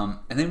 And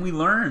then we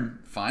learn,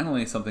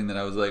 finally, something that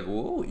I was like,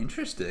 whoa,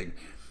 interesting.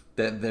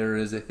 That there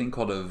is a thing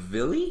called a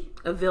villi.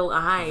 A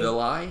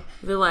villi.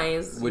 Villi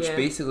is, which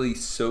basically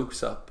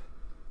soaks up.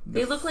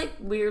 They look like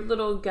weird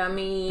little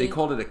gummy... They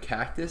called it a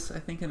cactus, I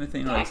think, in the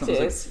thing.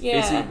 Cactus, like,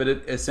 yeah. But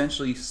it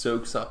essentially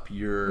soaks up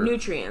your...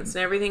 nutrients,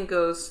 and everything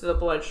goes to the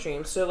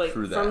bloodstream. So, like,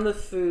 from the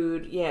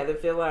food, the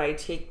villi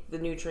take the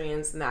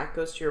nutrients, and that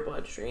goes to your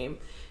bloodstream.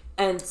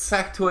 And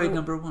factoid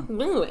number 1.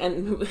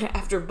 And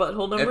after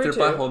butthole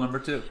number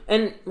 2.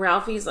 And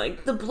Ralphie's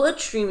like, the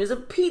bloodstream is a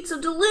pizza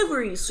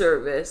delivery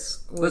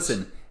service.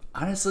 Listen,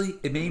 honestly,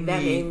 it made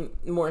that made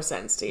more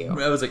sense to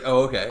you. I was like,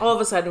 oh, okay. All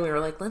of a sudden, we were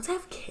like, let's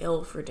have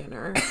kale for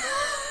dinner.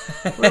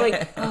 We're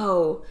like,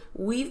 oh,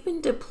 we've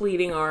been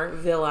depleting our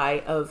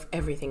villi of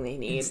everything they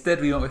need.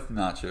 Instead, we went with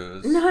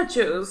nachos.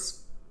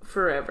 Nachos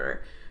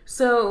forever.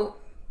 So,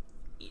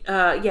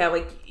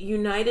 like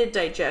United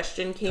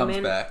Digestion came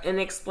in back and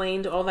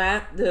explained all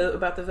that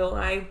about the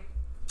villi.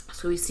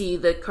 So we see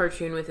the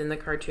cartoon within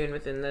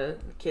the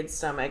kid's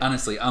stomach.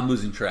 Honestly, I'm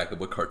losing track of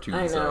what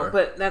cartoons are.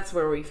 But that's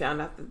where we found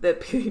out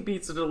that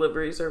pizza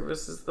delivery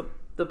service is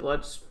the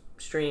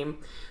bloodstream.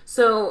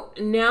 So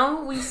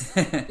now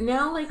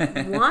like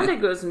Wanda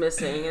goes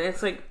missing, and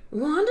it's like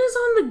Wanda's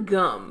on the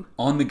gum.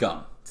 On the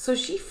gum. So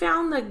she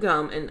found the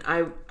gum, and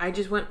I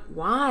just went,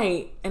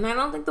 why? And I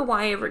don't think the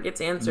why ever gets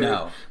answered.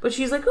 No. But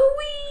she's like, oh,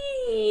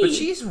 wee! But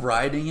she's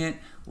riding it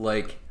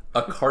like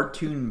a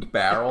cartoon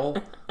barrel,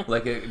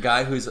 like a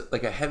guy who's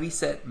like a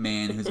heavyset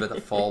man who's about to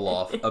fall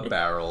off a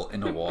barrel in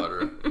the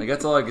water. Like,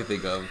 that's all I could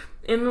think of.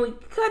 And we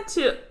cut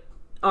to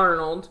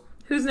Arnold,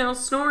 who's now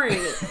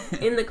snoring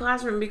in the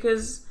classroom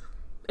because,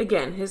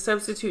 again, his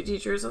substitute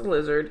teacher is a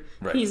lizard.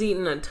 Right. He's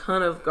eaten a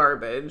ton of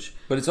garbage.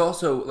 But it's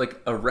also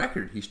like a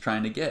record he's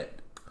trying to get.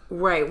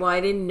 Right. Well, I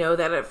didn't know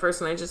that at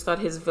first, and I just thought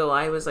his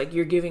villi was like,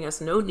 you're giving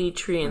us no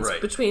nutrients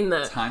between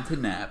the... Time to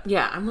nap.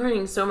 Yeah, I'm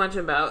learning so much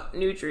about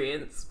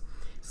nutrients.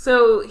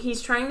 So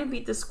he's trying to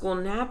beat the school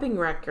napping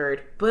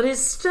record, but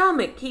his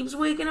stomach keeps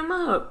waking him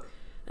up.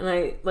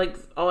 And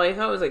all I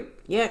thought was like,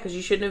 yeah, because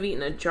you shouldn't have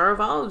eaten a jar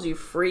of olives, you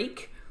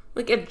freak.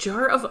 Like a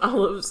jar of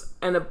olives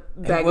and a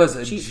bag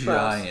of cheese puffs. It was a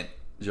giant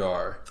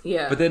jar.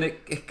 Yeah. But then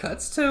it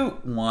cuts to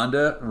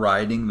Wanda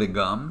riding the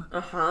gum.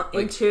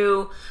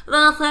 Into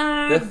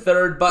the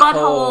third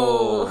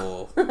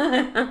butthole.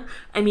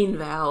 I mean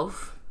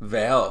valve.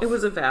 Valve. It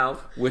was a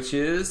valve. Which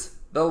is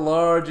the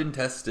large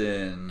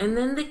intestine. And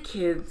then the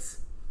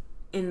kids,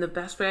 in the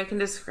best way I can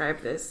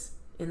describe this,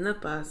 in the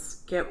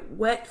bus, get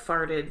wet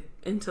farted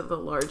into the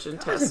large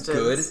intestines. That's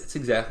good. It's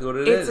exactly what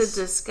it is. It's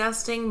a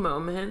disgusting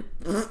moment.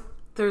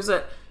 There's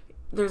a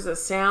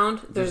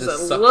sound. There's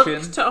a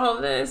look to all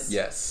this.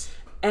 Yes.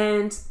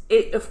 And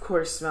it, of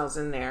course, smells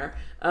in there.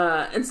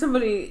 And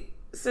somebody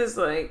says,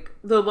 like,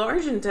 the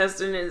large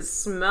intestine is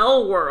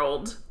smell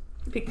world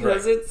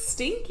because it's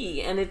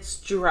stinky and it's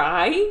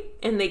dry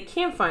and they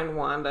can't find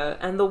Wanda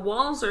and the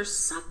walls are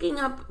sucking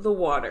up the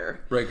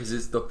water. Right,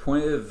 because the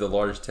point of the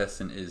large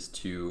intestine is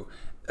to,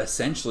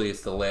 essentially,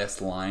 it's the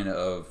last line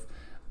of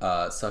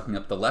sucking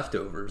up the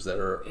leftovers that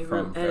are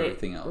from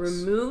everything else.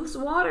 Removes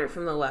water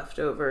from the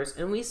leftovers,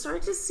 and we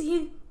start to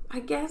see,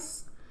 I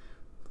guess,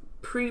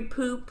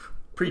 pre-poop.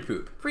 A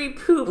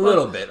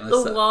little bit.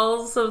 The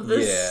walls of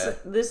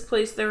this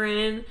place they're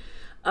in.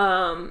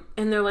 And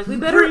they're like, we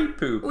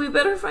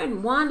better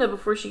find Wanda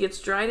before she gets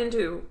dried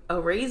into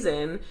a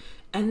raisin.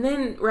 And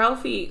then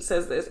Ralphie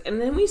says this,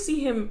 and then we see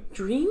him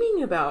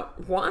dreaming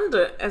about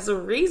Wanda as a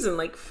raisin,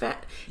 like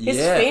his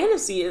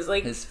fantasy is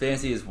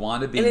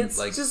Wanda being, and it's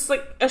like, just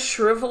like a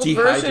shriveled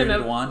version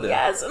of Wanda.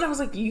 Yes, and I was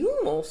like, you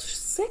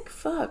most sick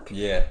fuck.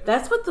 Yeah,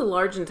 that's what the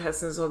large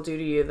intestines will do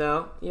to you,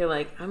 though. You're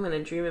like, I'm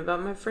gonna dream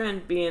about my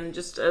friend being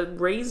just a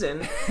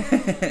raisin.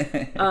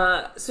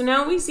 So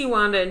now we see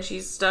Wanda, and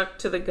she's stuck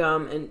to the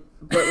gum,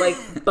 but like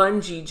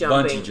bungee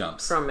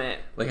jumps from it.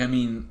 Like, I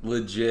mean,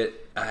 legit.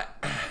 I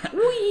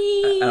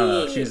don't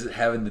know. She's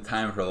having the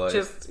time of her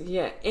life.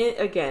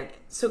 Again.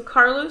 So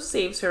Carlos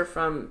saves her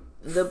from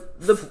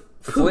the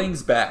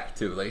flings back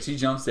too. Like, she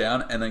jumps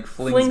down and then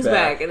flings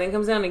back and then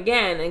comes down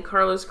again. And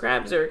Carlos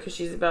grabs her because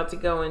she's about to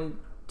go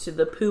into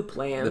the poop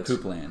land.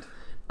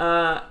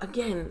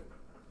 Again,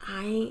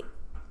 I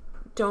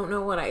don't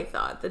know what I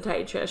thought the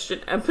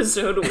digestion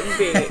episode would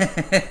be.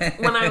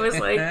 When I was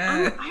like,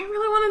 I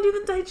really want to do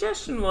the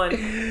digestion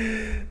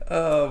one.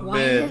 Oh, Why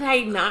did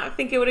I not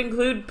think it would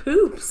include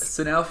poops?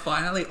 So now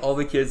finally all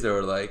the kids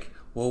are like,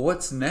 well,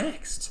 what's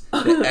next?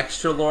 The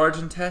extra large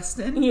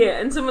intestine? Yeah,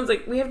 and someone's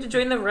like, we have to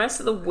join the rest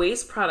of the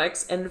waste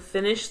products and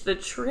finish the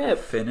trip.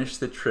 Finish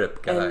the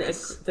trip,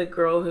 guys. And the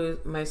girl who,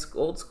 my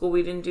old school,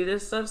 we didn't do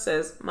this stuff,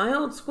 says, my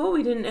old school,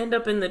 we didn't end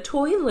up in the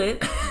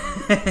toilet.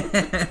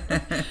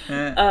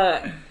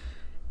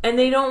 And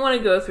they don't want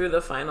to go through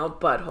the final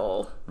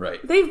butthole. Right.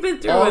 They've been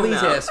through all these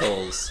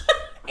assholes.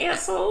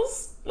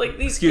 Assholes? Like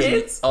these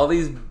kids? All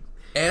these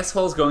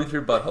assholes going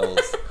through buttholes.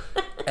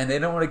 And they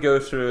don't want to go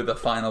through the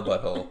final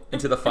butthole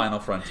into the final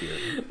frontier.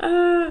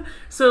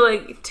 So,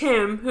 like,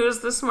 Tim,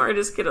 who's the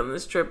smartest kid on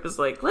this trip, is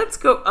like, let's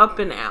go up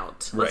and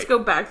out. Let's go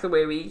back the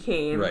way we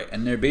came. Right.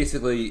 And they're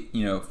basically,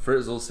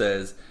 Frizzle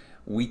says,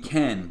 we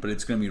can, but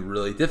it's going to be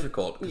really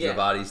difficult because the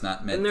body's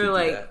not meant to do that. And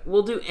they're like,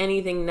 we'll do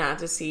anything not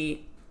to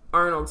see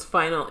Arnold's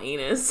final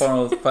anus.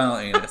 Final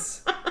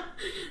anus.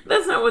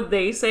 That's not what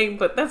they say,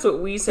 but that's what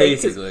we say.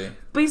 Basically.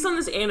 Based on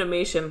this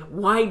animation,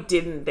 why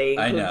didn't they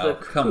include the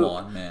poop? Come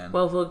on, man.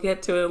 Well, we'll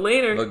get to it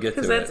later.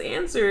 Because that's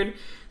answered.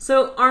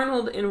 So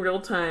Arnold, in real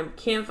time,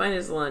 can't find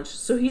his lunch,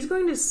 so he's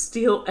going to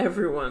steal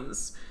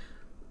everyone's.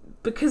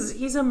 Because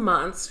he's a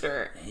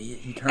monster.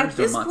 He turns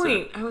into a monster. At this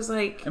point, I was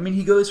like... I mean,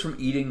 he goes from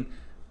eating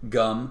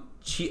gum,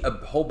 a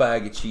whole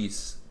bag of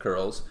cheese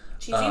curls.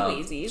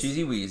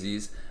 Cheesy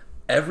Wheezies.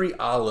 Every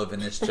olive in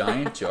this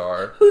giant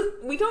jar.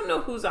 We don't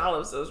know whose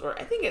olives those were.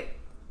 I think it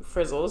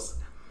Frizzle's.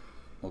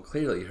 Well,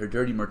 clearly, her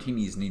dirty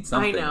martinis need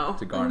something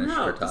to garnish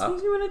her top. This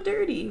makes me want to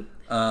dirty.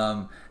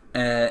 And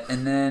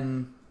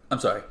then, I'm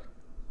sorry.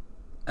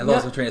 I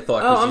lost my train of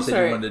thought because you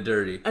said you wanted a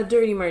dirty. A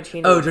dirty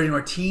martini. Oh, dirty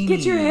martini.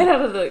 Get your head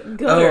out of the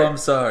gutter. Oh, I'm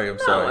sorry.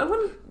 I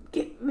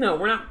wouldn't No,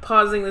 we're not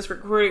pausing this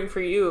recording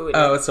for you.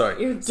 Oh,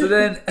 sorry. So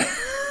then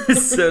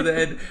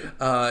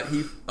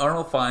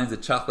Arnold finds a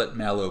chocolate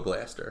mallow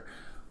blaster,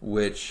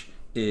 which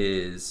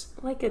is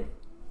like a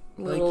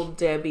little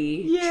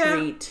Debbie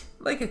treat.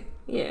 Like a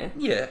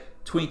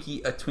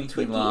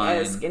Twinkie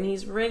line. And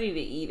he's ready to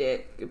eat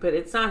it, but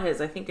it's not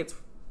his. I think it's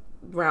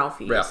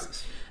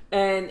Ralphie's.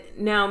 And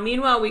now,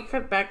 meanwhile, we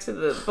cut back to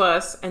the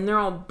bus, and they're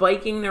all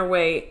biking their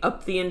way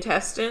up the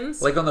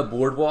intestines. Like on the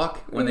boardwalk,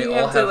 when they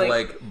all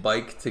have,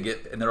 bike to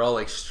get... And they're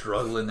all,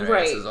 struggling their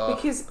asses off.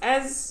 Because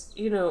as,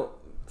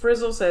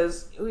 Frizzle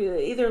says,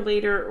 either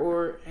later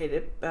or at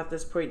about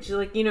this point, she's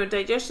like,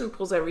 digestion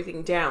pulls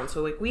everything down.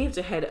 So, we have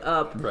to head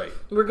up. Right.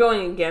 We're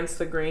going against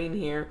the grain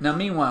here. Now,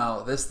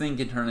 meanwhile, this thing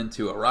can turn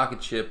into a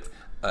rocket ship,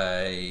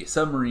 a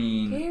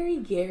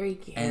submarine. Gary.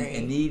 And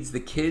it needs the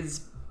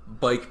kids'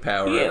 bike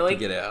power to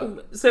get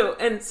out. So,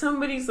 and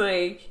somebody's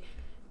like,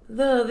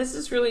 this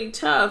is really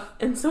tough.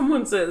 And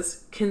someone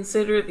says,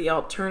 consider the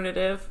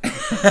alternative.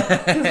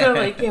 Because they're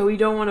like, we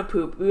don't want to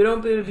poop. We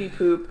don't want to be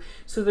poop.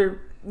 So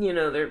they're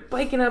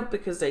biking up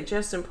because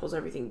digestion pulls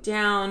everything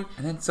down.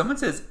 And then someone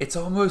says, it's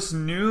almost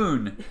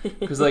noon.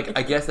 Because,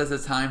 I guess that's the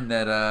time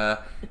that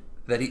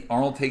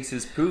Arnold takes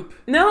his poop.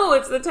 No,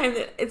 it's the time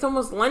that it's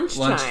almost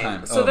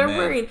lunchtime. So they're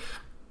worried.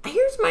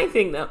 Here's my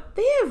thing, though.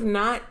 They have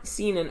not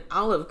seen an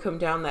olive come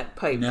down that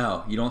pipe.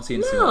 No, you don't see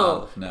a single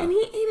olive. No. And he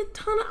ate a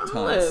ton of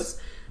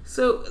olives.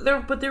 So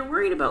they're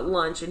worried about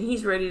lunch, and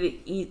he's ready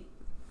to eat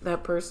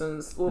that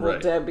person's little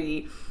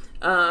Debbie.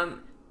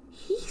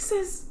 He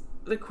says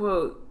the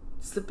quote,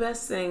 "It's the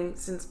best thing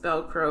since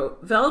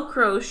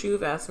Velcro shoe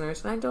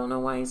fasteners." And I don't know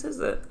why he says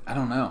that. I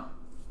don't know.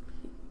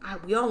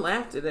 We all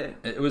laughed at it.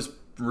 It was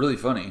really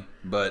funny,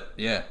 but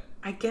yeah.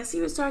 I guess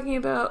he was talking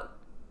about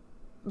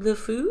the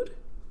food.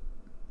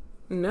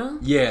 No.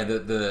 Yeah,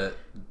 the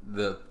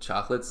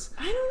chocolates.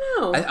 I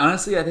don't know.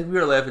 Honestly, I think we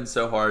were laughing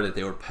so hard that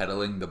they were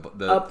peddling the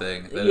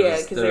thing.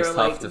 Because they were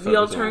like, the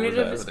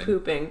alternative is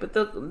pooping. But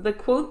the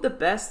quote, "the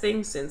best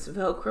thing since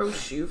Velcro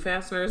shoe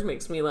fasteners,"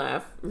 makes me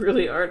laugh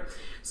really hard.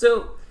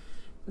 So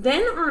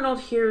then Arnold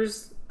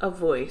hears a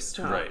voice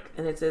talk. Right.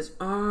 And it says,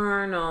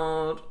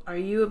 "Arnold, are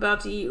you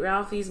about to eat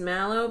Ralphie's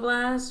mallow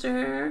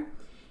blaster?"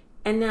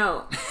 And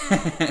now,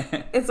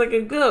 it's like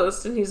a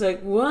ghost, and he's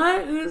like,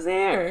 "What? Who's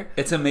there?"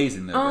 It's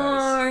amazing, though,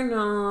 guys.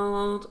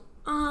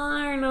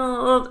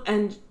 Arnold.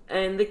 And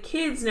the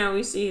kids, now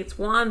we see it's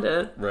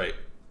Wanda. Right.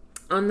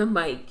 On the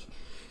mic.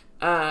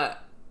 In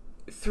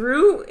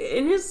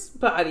his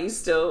body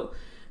still.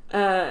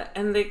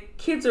 And the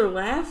kids are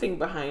laughing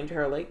behind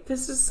her, like,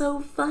 this is so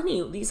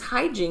funny. These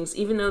hijinks,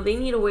 even though they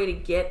need a way to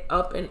get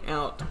up and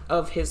out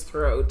of his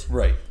throat.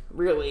 Right.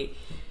 Really.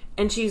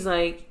 And she's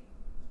like,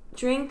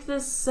 "Drink the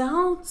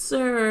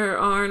seltzer,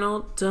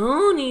 Arnold.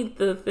 Don't eat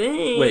the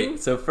thing." Wait,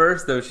 so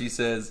first, though, he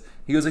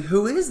goes like,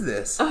 "Who is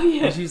this?" Oh,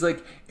 yeah. And she's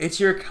like, "It's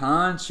your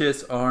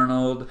conscience,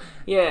 Arnold."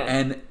 Yeah.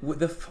 And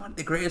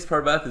the greatest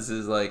part about this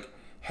is,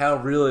 how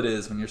real it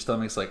is when your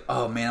stomach's like,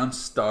 "Oh, man, I'm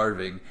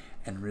starving."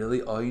 And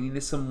really, all you need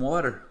is some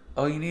water.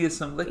 All you need is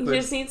some liquid. You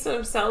just need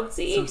some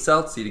seltzy? Some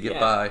seltzy to get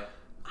by.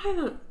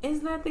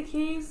 Is that the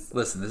case?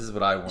 Listen, this is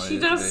what I wanted. She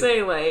does say,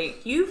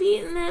 "You've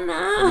eaten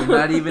enough. You're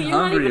not even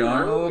hungry,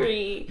 Arnold.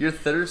 You're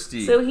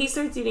thirsty." So he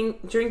starts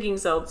drinking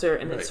seltzer,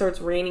 and it starts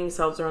raining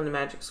seltzer on the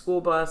Magic School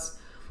Bus.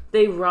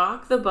 They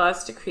rock the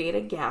bus to create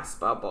a gas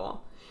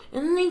bubble.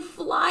 And then they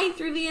fly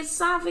through the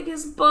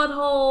esophagus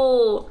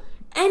butthole.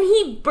 And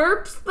he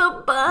burps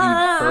the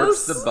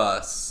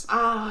bus.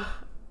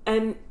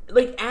 And,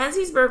 as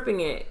he's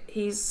burping it,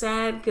 he's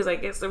sad because I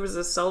guess there was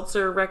a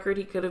seltzer record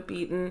he could have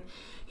beaten.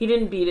 He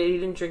didn't beat it. He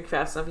didn't drink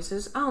fast enough. He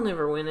says, "I'll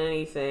never win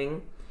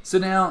anything." So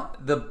now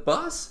the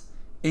bus,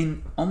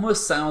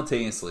 almost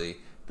simultaneously,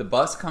 the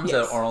bus comes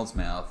out of Arnold's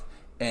mouth,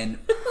 and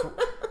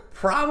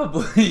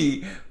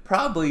probably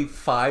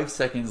 5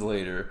 seconds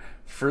later,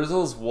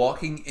 Frizzle's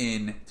walking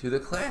in to the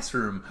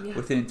classroom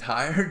with an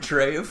entire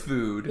tray of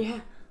food. Yeah.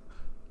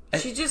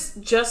 She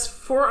just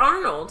for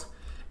Arnold.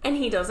 And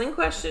he doesn't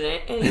question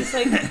it. And he's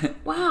like,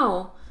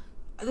 "Wow,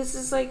 this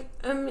is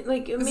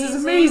amazing. This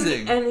is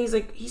amazing." And he's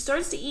like, he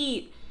starts to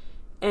eat.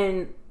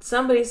 And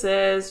somebody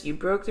says, "You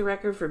broke the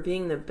record for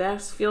being the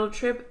best field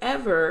trip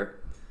ever."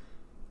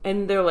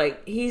 And they're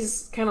like,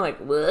 he's kind of like,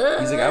 "What?"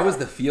 He's like, "I was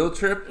the field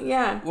trip?"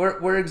 Yeah.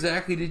 Where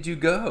exactly did you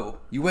go?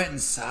 You went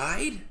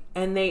inside?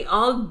 And they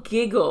all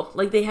giggle.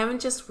 Like, they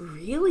haven't just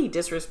really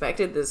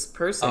disrespected this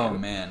person. Oh,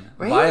 man.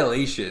 Right?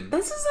 Violation.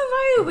 This is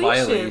a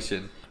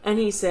violation. And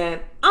he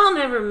said, "I'll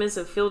never miss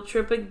a field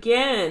trip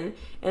again."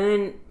 And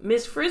then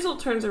Miss Frizzle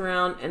turns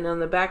around, and on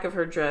the back of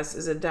her dress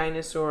is a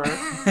dinosaur.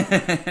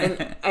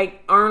 And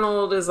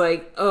Arnold is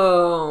like,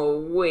 "Oh,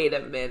 wait a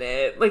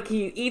minute."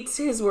 He eats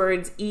his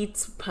words,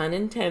 pun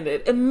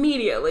intended,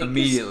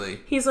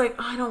 immediately. He's like,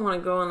 "I don't want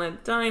to go on a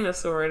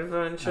dinosaur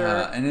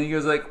adventure." And then he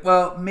goes like,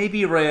 "Well,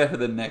 maybe right after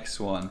the next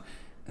one."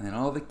 And then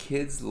all the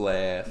kids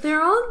laugh.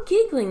 They're all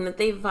giggling that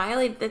they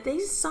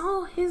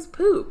saw his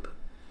poop.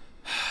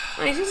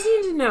 I just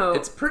need to know.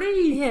 It's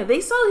pretty... Yeah,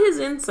 they saw his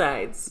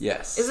insides.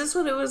 Yes. Is this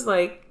what it was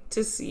like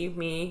to see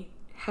me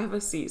have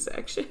a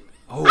C-section?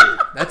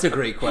 Oh, that's a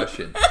great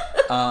question.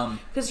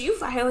 Because you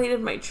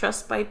violated my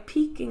trust by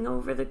peeking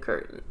over the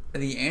curtain.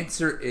 The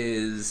answer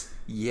is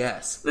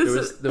yes. There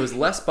was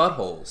less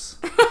buttholes.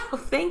 Oh,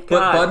 thank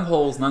God. But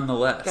buttholes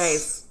nonetheless.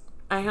 Guys,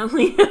 I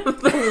only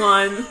have the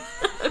one,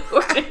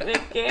 according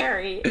to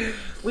Gary.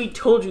 We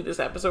told you this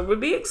episode would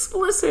be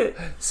explicit.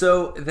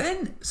 So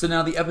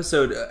now the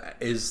episode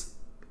is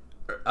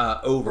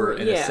over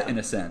in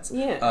a sense.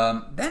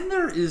 Yeah. Then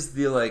there is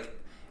the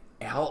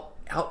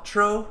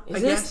outro.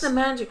 Is this the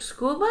Magic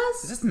School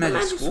Bus? Is this the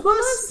Magic School Bus?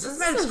 Is this the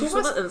Magic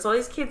School Bus? And it's all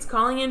these kids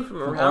calling in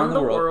from around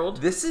the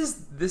world. This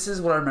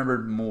is what I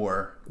remembered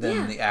more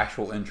than the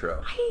actual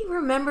intro. I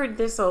remembered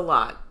this a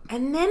lot,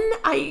 and then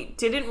I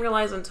didn't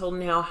realize until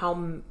now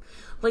how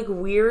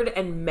weird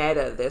and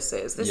meta this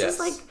is. This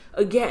is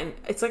again,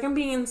 it's like I'm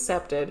being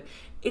incepted.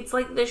 It's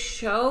like the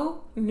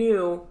show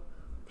knew,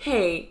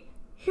 hey,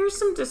 here's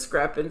some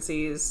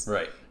discrepancies.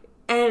 Right.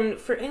 And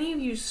for any of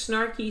you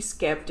snarky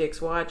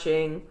skeptics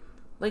watching,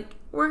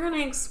 we're going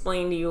to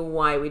explain to you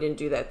why we didn't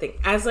do that thing.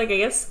 As, I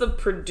guess, the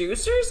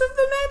producers of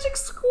the Magic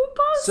School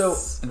Bus? So,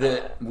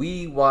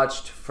 we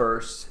watched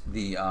first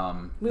the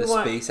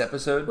space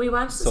episode. We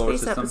watched the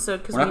space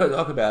episode because we're not going to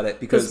talk about it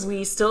because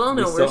we still don't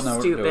know we're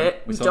stupid.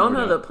 We don't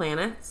know the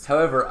planets.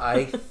 However,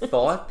 I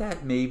thought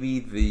that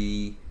maybe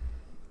the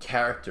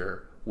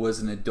character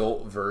was an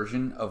adult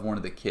version of one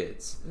of the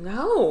kids.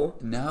 No.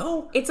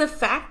 No? It's a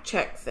fact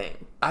check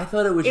thing. I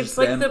thought it was just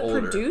them older. It's like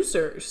the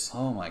producers.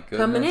 Oh my goodness.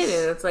 Coming in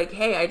and it's like,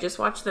 hey, I just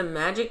watched the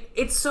Magic.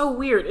 It's so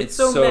weird. It's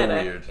so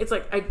meta. Weird. It's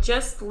like, I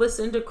just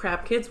listened to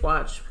Crap Kids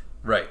Watch.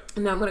 Right.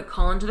 And now I'm going to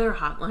call into their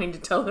hotline to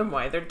tell them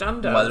why they're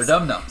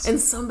dum-dums. And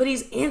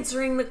somebody's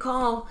answering the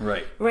call.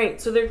 Right. Right.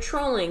 So they're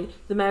trolling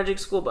the Magic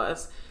School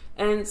Bus.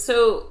 And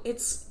so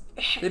it's...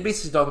 They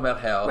basically talk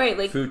about how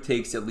food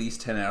takes at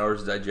least 10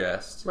 hours to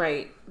digest.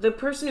 Right. The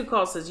person who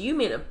calls says, you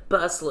made a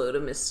busload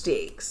of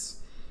mistakes.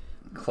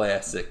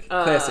 Classic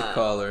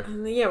caller.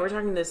 Yeah, we're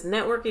talking to this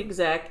network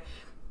exec,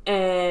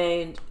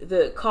 and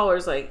the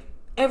caller's like,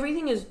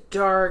 everything is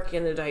dark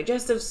in the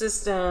digestive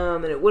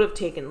system, and it would have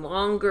taken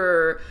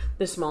longer.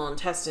 The small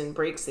intestine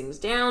breaks things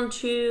down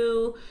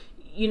too.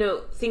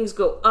 Things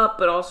go up,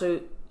 but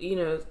also,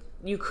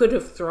 you could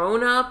have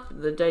thrown up.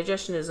 The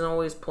digestion isn't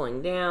always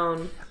pulling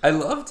down. I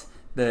loved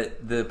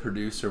that the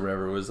producer,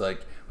 whatever, was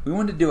like, we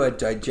wanted to do a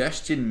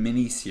digestion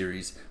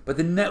mini-series, but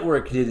the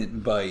network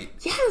didn't bite.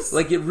 Yes!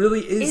 It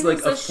really is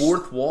a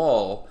fourth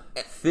wall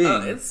thing.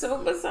 Oh, it's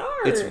so bizarre.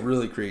 It's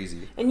really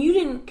crazy. And you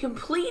didn't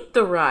complete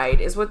the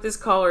ride, is what this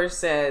caller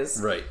says.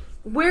 Right.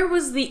 Where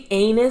was the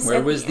anus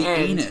Where was the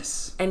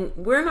anus? And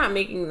we're not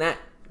making that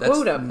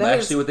quote up.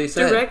 That's actually what they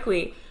said.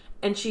 Directly.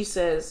 And she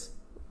says,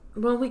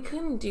 well, we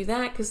couldn't do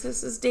that because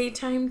this is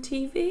daytime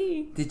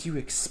TV. Did you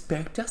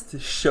expect us to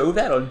show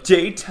that on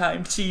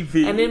daytime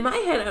TV? And in my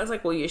head, I was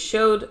like, well, you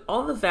showed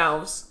all the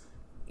valves.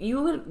 They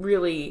had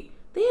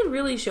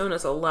really shown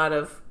us a lot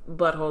of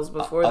buttholes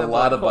before a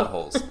lot of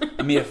buttholes.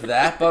 I mean, if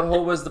that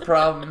butthole was the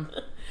problem,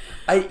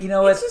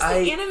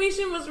 the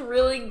animation was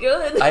really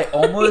good. I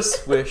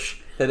almost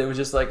wish that it was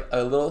just like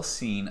a little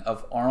scene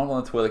of Arnold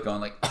on the toilet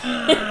going like,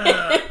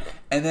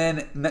 and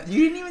then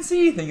you didn't even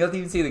see anything. You didn't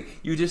even see anything.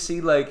 You just see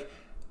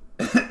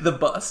the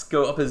bus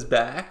go up his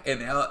back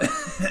and out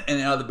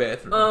of the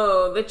bathroom.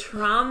 Oh, the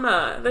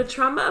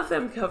trauma of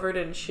them covered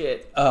in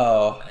shit.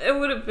 Oh, it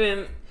would have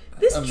been.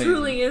 This amazing.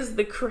 Truly is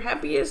the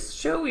crappiest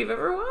show we've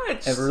ever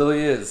watched. It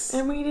really is.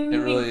 And we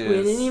didn't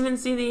even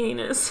see the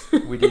anus.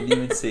 We didn't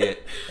even see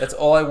it. That's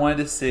all I wanted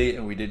to see,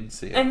 and we didn't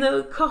see it. And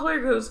the caller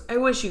goes, I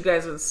wish you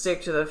guys would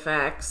stick to the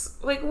facts.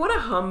 What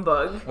a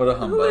humbug. What a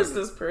humbug. Who is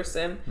this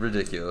person?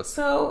 Ridiculous.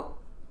 So,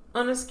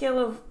 on a scale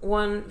of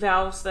 1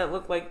 valves that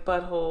look like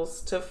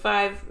buttholes to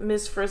 5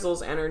 Miss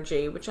Frizzle's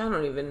energy, which I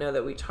don't even know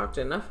that we talked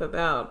enough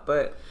about,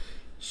 but...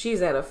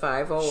 She's at a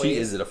 5 always. She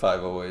is at a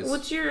 5 always.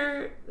 What's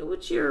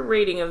your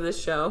rating of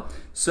this show?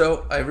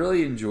 So I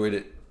really enjoyed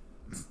it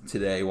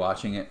today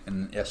watching it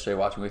and yesterday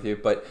watching with you.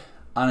 But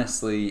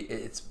honestly,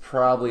 it's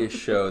probably a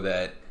show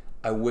that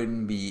I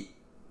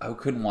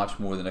couldn't watch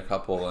more than a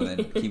couple and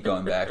then keep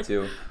going back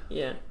to.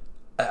 Yeah.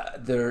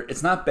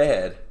 It's not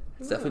bad.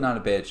 It's definitely not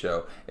a bad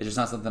show. It's just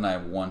not something I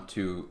want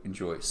to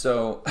enjoy.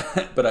 So,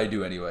 but I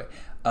do anyway.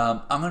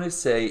 I'm gonna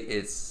say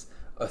it's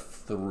a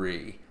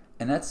 3.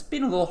 And that's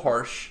been a little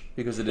harsh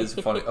because it is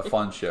a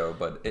fun show,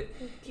 but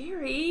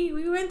Gary,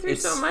 we went through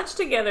so much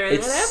together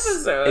in that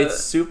episode.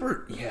 It's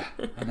super, yeah,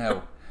 I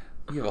know.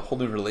 We have a whole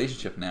new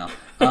relationship now.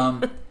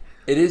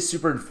 It is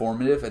super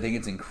informative. I think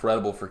it's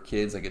incredible for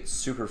kids. It's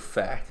super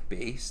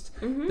fact-based.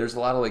 Mm-hmm. There's a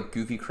lot of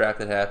goofy crap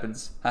that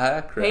happens.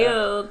 Crap.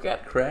 Hey-o,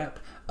 crap. Crap.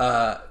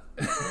 Oh,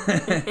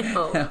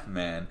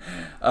 man.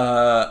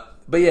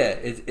 But yeah,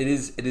 it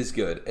is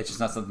good. It's just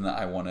not something that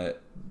I want to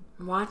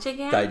watch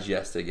again?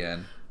 Digest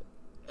again.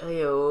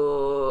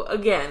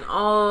 Again,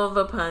 all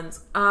the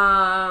puns.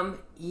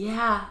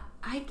 Yeah,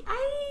 I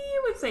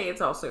would say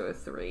it's also a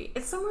 3.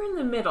 It's somewhere in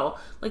the middle.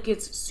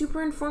 It's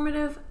super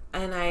informative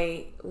and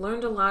I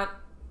learned a lot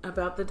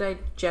about the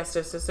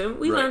digestive system.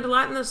 We learned a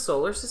lot in the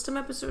solar system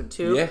episode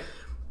too. Yeah.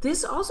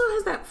 This also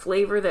has that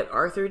flavor that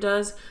Arthur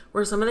does,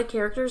 where some of the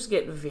characters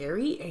get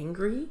very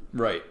angry.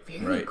 Right.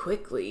 Very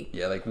quickly.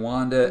 Yeah, like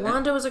Wanda.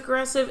 Wanda was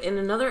aggressive. In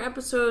another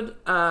episode,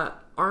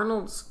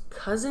 Arnold's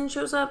cousin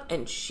shows up,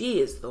 and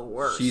she is the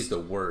worst. She's the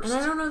worst. And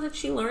I don't know that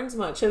she learns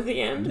much at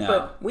the end,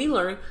 but we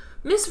learn.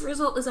 Miss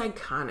Frizzle is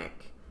iconic.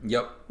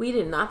 Yep. We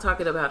did not talk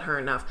about her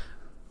enough.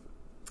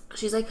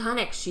 She's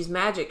iconic. She's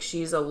magic.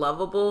 She's a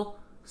lovable,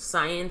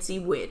 science-y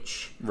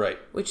witch. Right.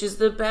 Which is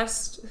the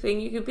best thing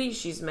you could be.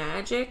 She's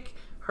magic.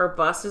 Her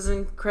bus is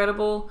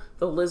incredible.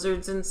 The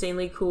lizard's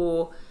insanely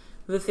cool.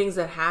 The things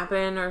that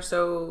happen are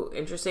so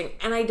interesting.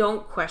 And I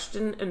don't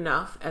question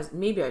enough, as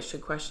maybe I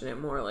should question it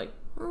more, like,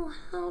 well,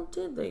 how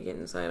did they get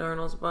inside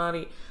Arnold's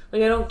body?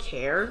 Like, I don't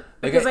care,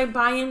 because I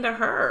buy into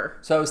her.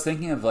 So I was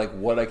thinking of, like,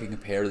 what I can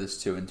compare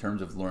this to in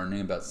terms of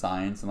learning about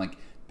science. And, like,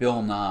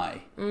 Bill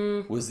Nye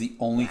was the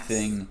only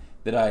thing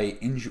that I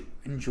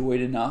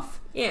enjoyed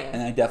enough. Yeah.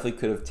 And I definitely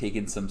could have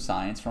taken some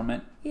science from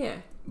it. Yeah.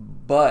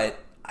 But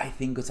I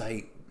think because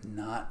I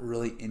not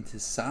really into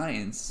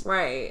science.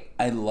 Right.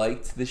 I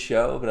liked the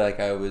show, but like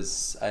I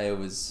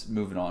was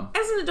moving on.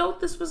 As an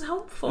adult, this was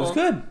helpful. It was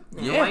good.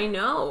 Now I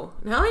know.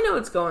 Now I know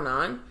what's going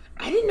on.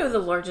 I didn't know the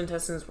large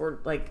intestines were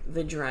like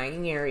the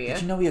drying area.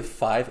 Did you know we have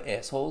 5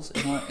 assholes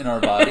in our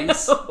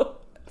bodies?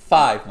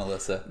 5,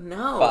 Melissa.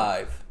 No.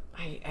 5.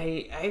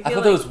 I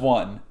thought there was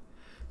 1.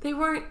 They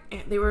weren't.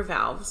 They were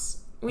valves.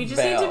 We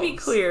just need to be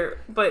clear,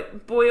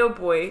 but boy oh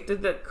boy,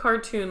 did the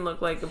cartoon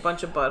look like a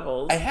bunch of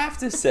buttholes. I have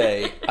to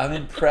say, I'm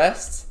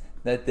impressed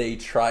that they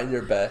tried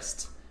their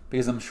best,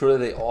 because I'm sure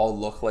they all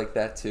look like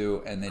that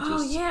too, and they just...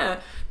 Oh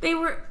yeah, there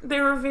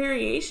were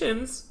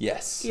variations.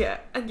 Yes. Yeah,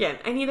 again,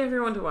 I need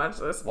everyone to watch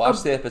this.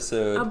 Watch the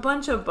episode. A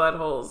bunch of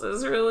buttholes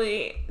is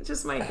really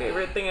just my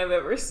favorite thing I've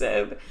ever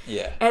said.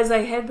 Yeah. As I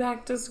head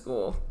back to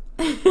school.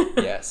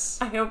 Yes.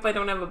 I hope I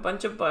don't have a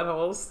bunch of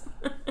buttholes.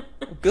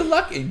 Good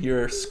luck in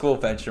your school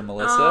venture,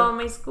 Melissa. Oh,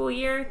 my school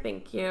year?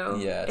 Thank you.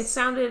 Yes. It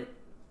sounded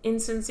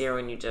insincere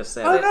when you just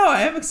said it. Oh, no,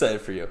 I am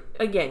excited for you.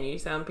 Again, you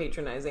sound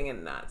patronizing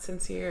and not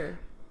sincere.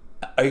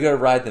 Are you going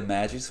to ride the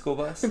Magic School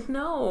Bus?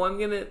 No, I'm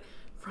going to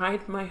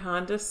ride my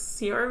Honda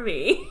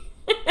CR-V.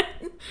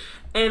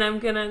 And I'm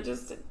going to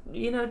just,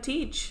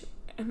 teach.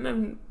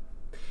 And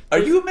Are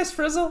you a Miss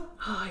Frizzle?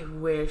 Oh, I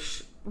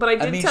wish. But I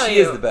did tell she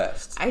you, is the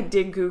best. I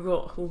did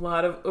Google a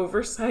lot of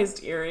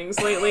oversized earrings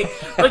lately.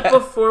 Like,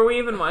 before we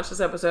even watched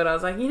this episode, I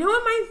was like, you know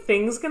what my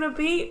thing's going to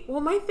be?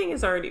 Well, my thing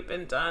has already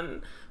been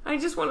done. I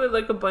just wanted,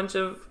 like, a bunch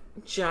of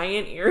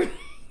giant earrings.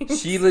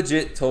 She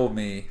legit told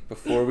me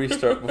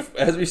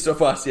as we start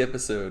watching the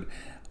episode,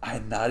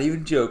 I'm not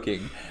even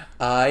joking,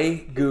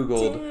 I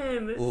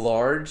Googled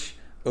large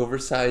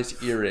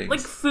oversized earrings.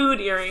 Like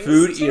food earrings.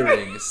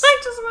 Earrings.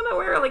 I just want to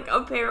wear, like,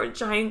 a pair of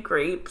giant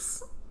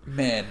grapes.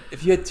 Man,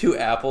 if you had 2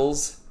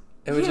 apples,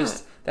 it would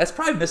just... That's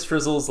probably Miss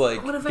Frizzle's,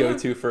 like,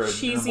 go-to for a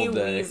normal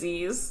day.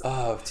 Cheesy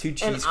Oh, 2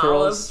 cheese and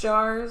curls. Olive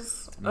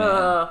jars.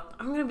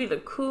 I'm going to be the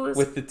coolest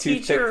with the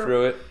toothpick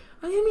through it.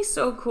 I'm going to be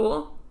so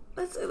cool.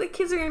 The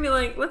kids are going to be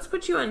like, let's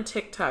put you on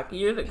TikTok.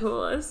 You're the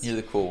coolest. You're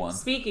the cool one.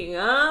 Speaking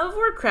of,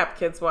 we're Crap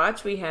Kids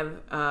Watch. We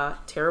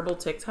have terrible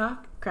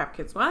TikTok, Crap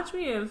Kids Watch.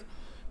 We have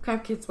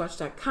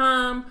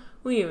crapkidswatch.com.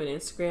 We have an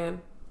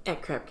Instagram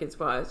at Crap Kids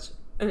Watch.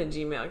 And a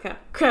Gmail account.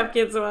 Crap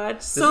Kids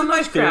Watch. So much crap.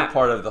 This is my favorite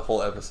part of the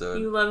whole episode.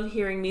 You love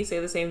hearing me say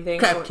the same thing.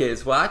 Crap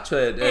Kids Watch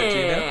at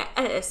Gmail.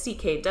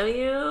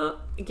 CKW.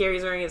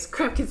 Gary's wearing his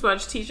Crap Kids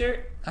Watch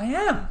t-shirt. I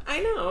am.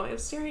 I know. I'm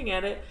staring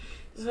at it.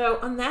 So,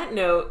 on that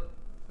note,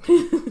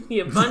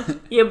 you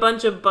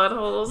bunch of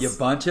buttholes. You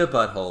bunch of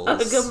buttholes.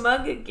 Ugga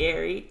mugga,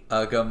 Gary.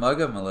 Ugga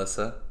mugga,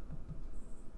 Melissa.